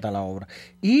eso trata la obra.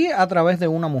 Y a través de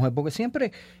una mujer, porque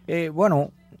siempre,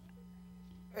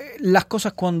 las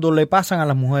cosas cuando le pasan a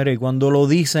las mujeres y cuando lo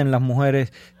dicen las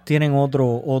mujeres tienen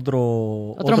otro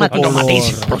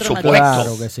matiz, por supuesto.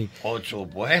 Claro que sí. Por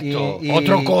supuesto.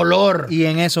 Otro color. Y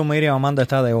en eso Miriam Amanda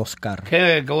está de Oscar.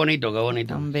 Qué bonito, qué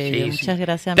bonito. Sí. Muchas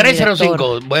gracias.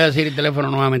 305, voy a decir el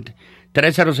teléfono nuevamente.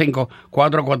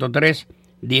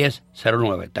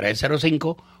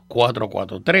 305-443-1009.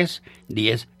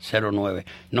 305-443-1009.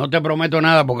 No te prometo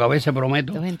nada porque a veces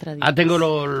prometo. Tengo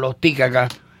los tickets acá.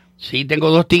 Sí, tengo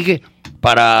 2 tickets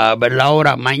para ver la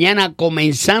obra. Mañana,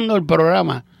 comenzando el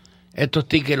programa, estos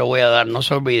tickets los voy a dar, no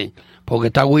se olviden, porque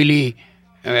está Willy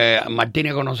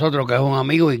Martínez con nosotros, que es un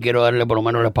amigo, y quiero darle por lo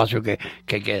menos el espacio que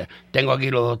queda. Tengo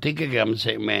aquí los 2 tickets que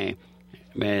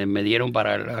me dieron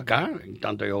para acá,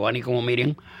 tanto Giovanni como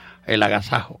Miriam, el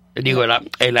agasajo. Digo, el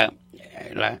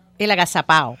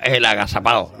agazapao. El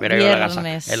agazapao. Mira, el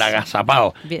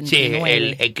agazapao. Sí,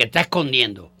 el que está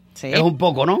escondiendo. Sí. Es un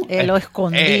poco, ¿no? Lo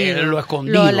escondido. Lo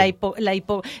escondido.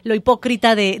 Lo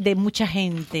hipócrita de mucha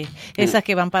gente. Esas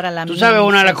que van para la Tú sabes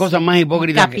una de las cosas más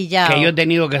hipócritas que yo he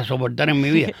tenido que soportar en mi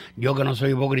vida. Yo que no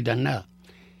soy hipócrita en nada.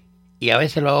 Y a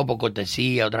veces lo hago por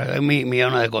cortesía, otras veces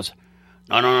millones de cosas.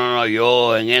 No,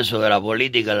 yo en eso de la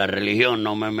política, la religión,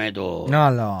 no me meto.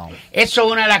 No. Eso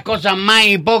es una de las cosas más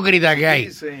hipócritas que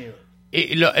hay. Sí, señor.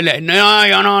 Yo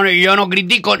no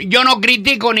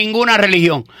critico ninguna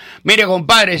religión. Mire,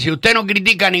 compadre, si usted no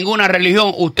critica ninguna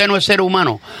religión, usted no es ser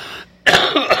humano.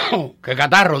 Qué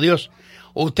catarro, Dios.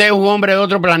 Usted es un hombre de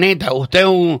otro planeta.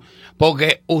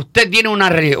 Porque usted tiene una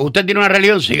religión. ¿Usted tiene una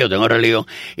religión? Sí, yo tengo religión.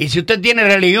 Y si usted tiene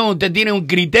religión, usted tiene un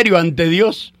criterio ante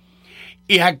Dios.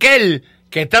 Y aquel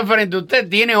que está frente a usted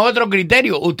tiene otro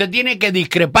criterio. Usted tiene que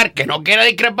discrepar. Que no quiera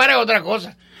discrepar es otra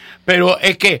cosa. Pero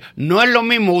es que no es lo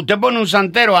mismo. Usted pone un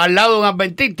santero al lado de un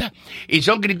adventista y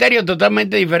son criterios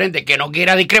totalmente diferentes. Que no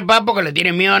quiera discrepar porque le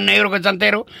tiene miedo al negro que es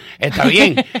santero, está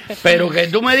bien. Pero que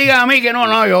tú me digas a mí que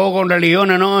no, yo con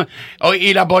religiones no.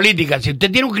 Y la política, si usted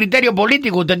tiene un criterio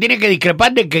político, usted tiene que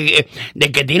discrepar de que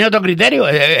tiene otro criterio.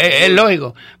 Es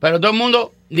lógico. Pero todo el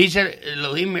mundo dice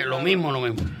lo mismo.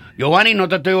 Giovanni, no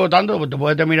te estoy votando porque te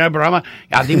puedes terminar el programa.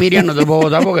 A ti, Miriam, no te puedo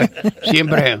votar porque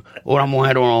siempre una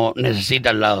mujer uno necesita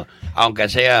al lado, aunque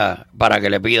sea para que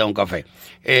le pida un café.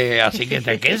 Así que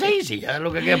quédese ahí, si ya es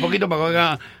lo que queda poquito para que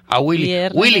oiga a Willy.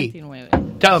 Viernes Willy, 29.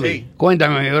 Sí.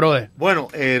 Cuéntame, mi brother. Bueno,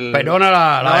 perdona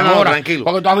la demora, tranquilo.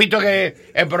 Porque tú has visto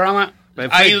que el programa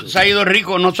se ha ido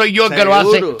rico. No soy yo el que lo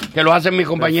hace, que lo hacen mis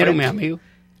compañeros y mis amigos.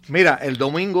 Mira, el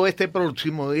domingo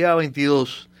próximo, día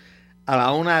 22, a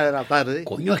la 1 de la tarde.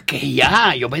 Coño, es que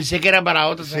ya, yo pensé que era para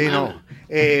otra semana. Sí, no.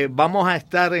 Vamos a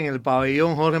estar en el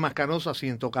pabellón Jorge Mascanosa,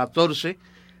 114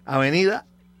 Avenida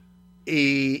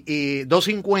y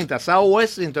 250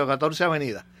 Southwest 114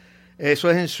 Avenida.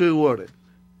 Eso es en Sweetwater.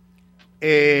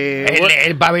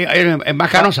 El pabellón en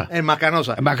Mascanosa. En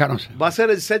Mascanosa. En Mascanosa. Va a ser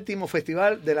el 7º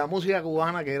festival de la música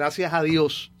cubana, que gracias a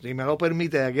Dios, si me lo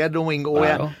permite, de aquí al domingo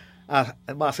va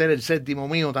a ser el 7º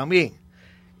mío también.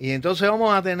 Y entonces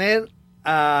vamos a tener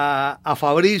a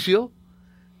Fabricio,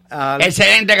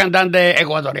 excelente cantante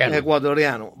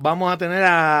ecuatoriano. Vamos a tener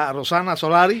a Rosana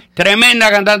Solari, tremenda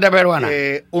cantante peruana.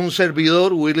 Un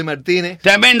servidor, Willy Martínez,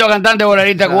 tremendo cantante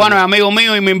bolerista cubano, es amigo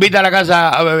mío y me invita a la casa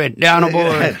a beber. Ya no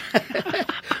puedo beber.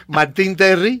 Martín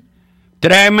Terry,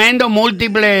 tremendo,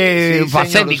 múltiple,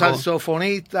 facético,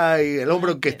 saxofonista y el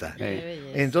hombre orquesta.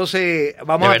 Entonces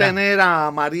vamos a tener a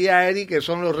María Eddy, que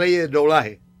son los reyes del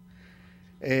doblaje.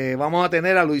 Vamos a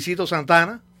tener a Luisito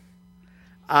Santana,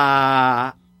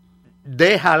 a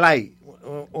Dejalay,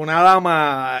 una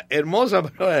dama hermosa,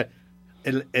 pero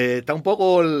está un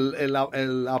poco el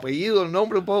apellido, el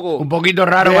nombre un poquito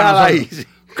raro para nosotros,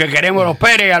 que queremos los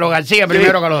Pérez y a los García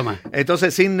primero que a los demás.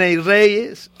 Entonces Sidney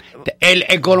Reyes,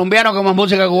 el colombiano que más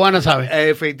música cubana sabe.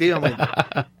 Efectivamente.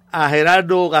 A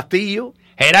Gerardo Castillo,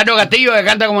 que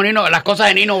canta como Nino, las cosas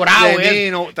de Nino Bravo.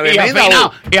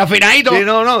 Y afinadito. Sí,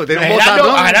 Gerardo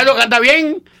canta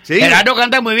bien. Sí. Gerardo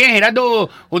canta muy bien. Gerardo,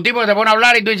 un tipo que te pone a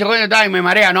hablar y tú dices, coño, y me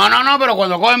marea. No, pero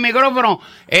cuando coge el micrófono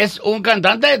es un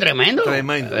cantante tremendo.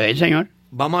 Señor.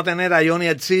 Vamos a tener a Johnny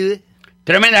Alcide.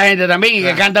 Tremenda gente también y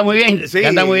que canta muy bien. Sí,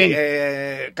 canta muy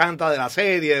bien. Canta de la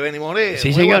serie de Benny Moré.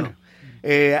 Sí, señor.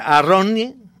 Bueno. A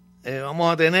Rodney.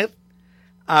 Vamos a tener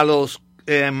a los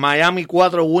Miami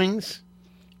 4 Wings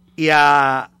y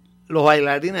a los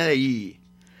bailarines de Gigi.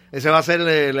 Ese va a ser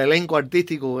el elenco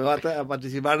artístico que va a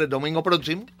participar el domingo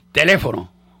próximo.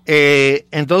 Teléfono.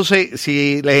 Entonces,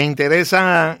 si les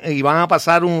interesa y van a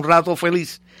pasar un rato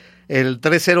feliz, el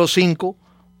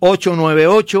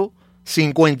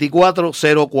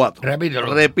 305-898-5404.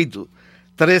 Repito,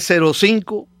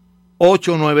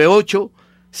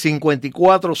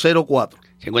 305-898-5404.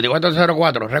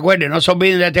 5404. Recuerden, no se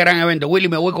olviden de este gran evento. Willy,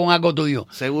 me voy con algo tuyo.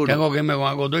 Seguro. Tengo que irme con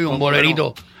algo tuyo, un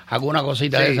bolerito, alguna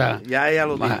cosita de esa. Ya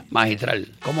lo tiene.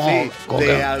 Magistral. ¿Cómo? Sí,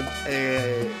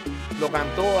 lo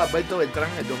cantó Alberto Beltrán,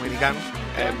 el dominicano.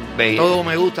 Todo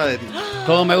me gusta de ti.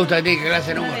 Todo me gusta de ti, qué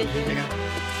clase de número. Sí, señor.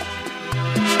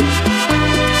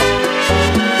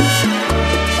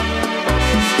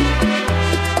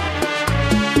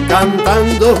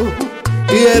 Cantando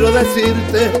quiero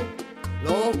decirte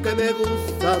lo que me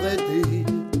gusta de ti,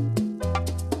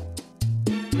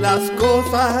 las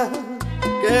cosas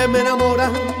que me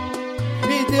enamoran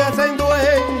y te hacen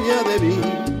dueña de mí.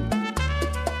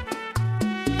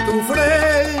 Tu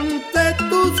frente,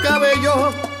 tus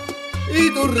cabellos y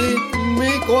tu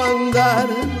rítmico andar,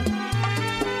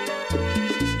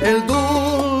 el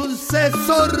dulce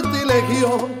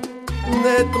sortilegio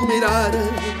de tu mirar.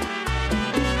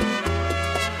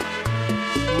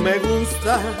 Me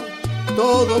gusta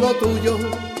todo lo tuyo,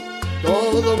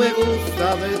 todo me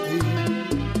gusta de ti.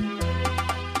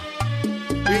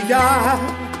 Y ya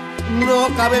no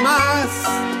cabe más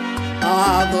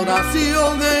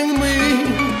adoración en mí.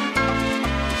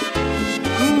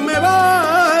 Me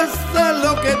basta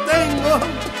lo que tengo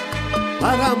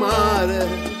para amar,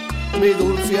 mi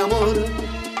dulce amor.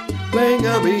 Ven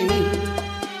a mí,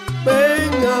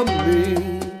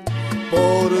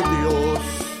 por Dios.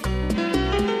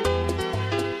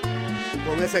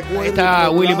 Ahí está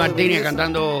Willy Martínez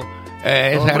cantando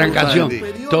esa gran canción,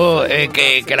 todo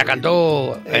que la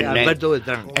cantó Alberto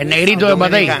Beltrán, el negrito de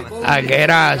Batey, que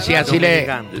era así le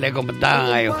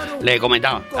comentaban a ellos, le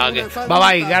comentaban. Okay.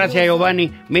 Bye, gracias Giovanni,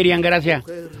 Miriam, gracias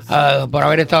por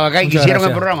haber estado acá y que hicieron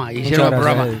el programa,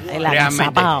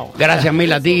 realmente. Gracias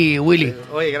mil a ti, Willy.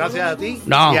 Oye, gracias a ti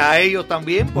y a ellos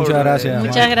también. Muchas gracias.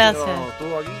 Muchas gracias.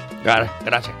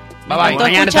 Gracias. Bye.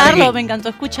 Me encantó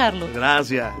escucharlo.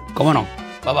 Gracias. ¿Cómo no?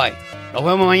 Bye. Nos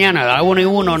vemos mañana a la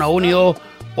 1:01, a la 1:02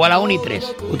 o a la 1:03.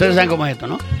 Ustedes saben cómo es esto,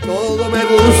 ¿no? Todo me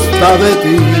gusta de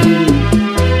ti.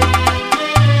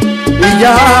 Y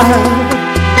ya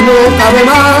no cabe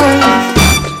más.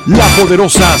 La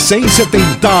poderosa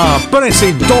 670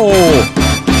 presentó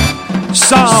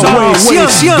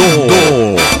Sawesiando.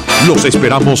 Los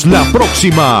esperamos la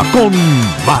próxima con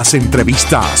más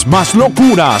entrevistas, más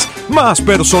locuras, más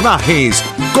personajes,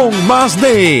 con más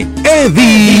de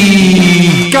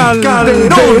Eddy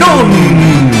Calderón.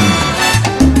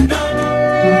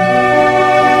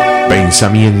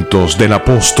 Pensamientos del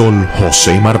apóstol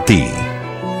José Martí.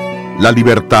 La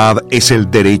libertad es el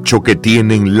derecho que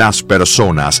tienen las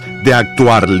personas de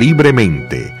actuar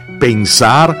libremente,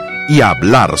 pensar y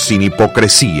hablar sin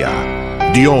hipocresía.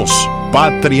 Dios,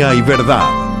 patria y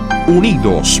verdad,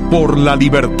 unidos por la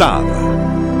libertad.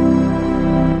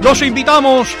 Los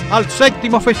invitamos al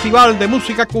 7º Festival de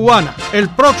Música Cubana, el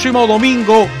próximo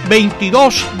domingo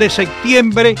 22 de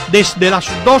septiembre, desde las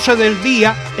 12 del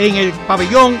día, en el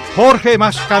pabellón Jorge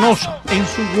Mascanosa, en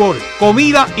Surwell.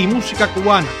 Comida y música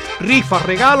cubana, rifas,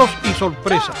 regalos y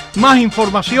sorpresas. Más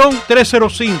información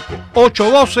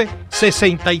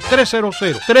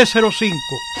 305-812-6300.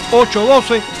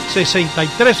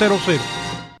 305-812-6300.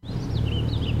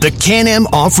 The Can-Am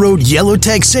Off-Road Yellow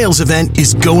Tag Sales Event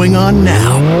is going on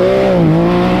now.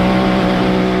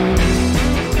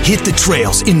 Hit the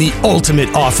trails in the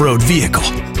ultimate off-road vehicle.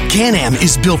 Can-Am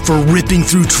is built for ripping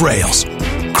through trails,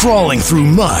 crawling through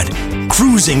mud,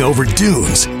 cruising over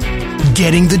dunes,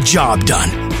 getting the job done,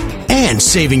 and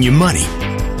saving you money.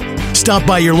 Stop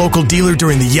by your local dealer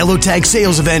during the Yellow Tag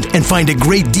Sales Event and find a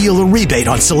great deal or rebate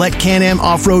on select Can-Am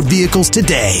off-road vehicles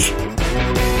today.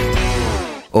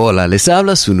 Hola, les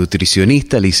habla su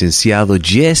nutricionista licenciado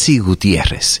Jesse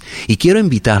Gutiérrez y quiero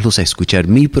invitarlos a escuchar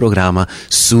mi programa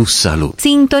Su Salud.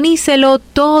 Sintonícelo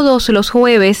todos los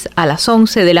jueves a las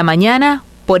 11 de la mañana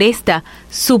por esta,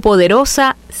 su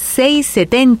poderosa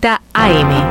 670 AM.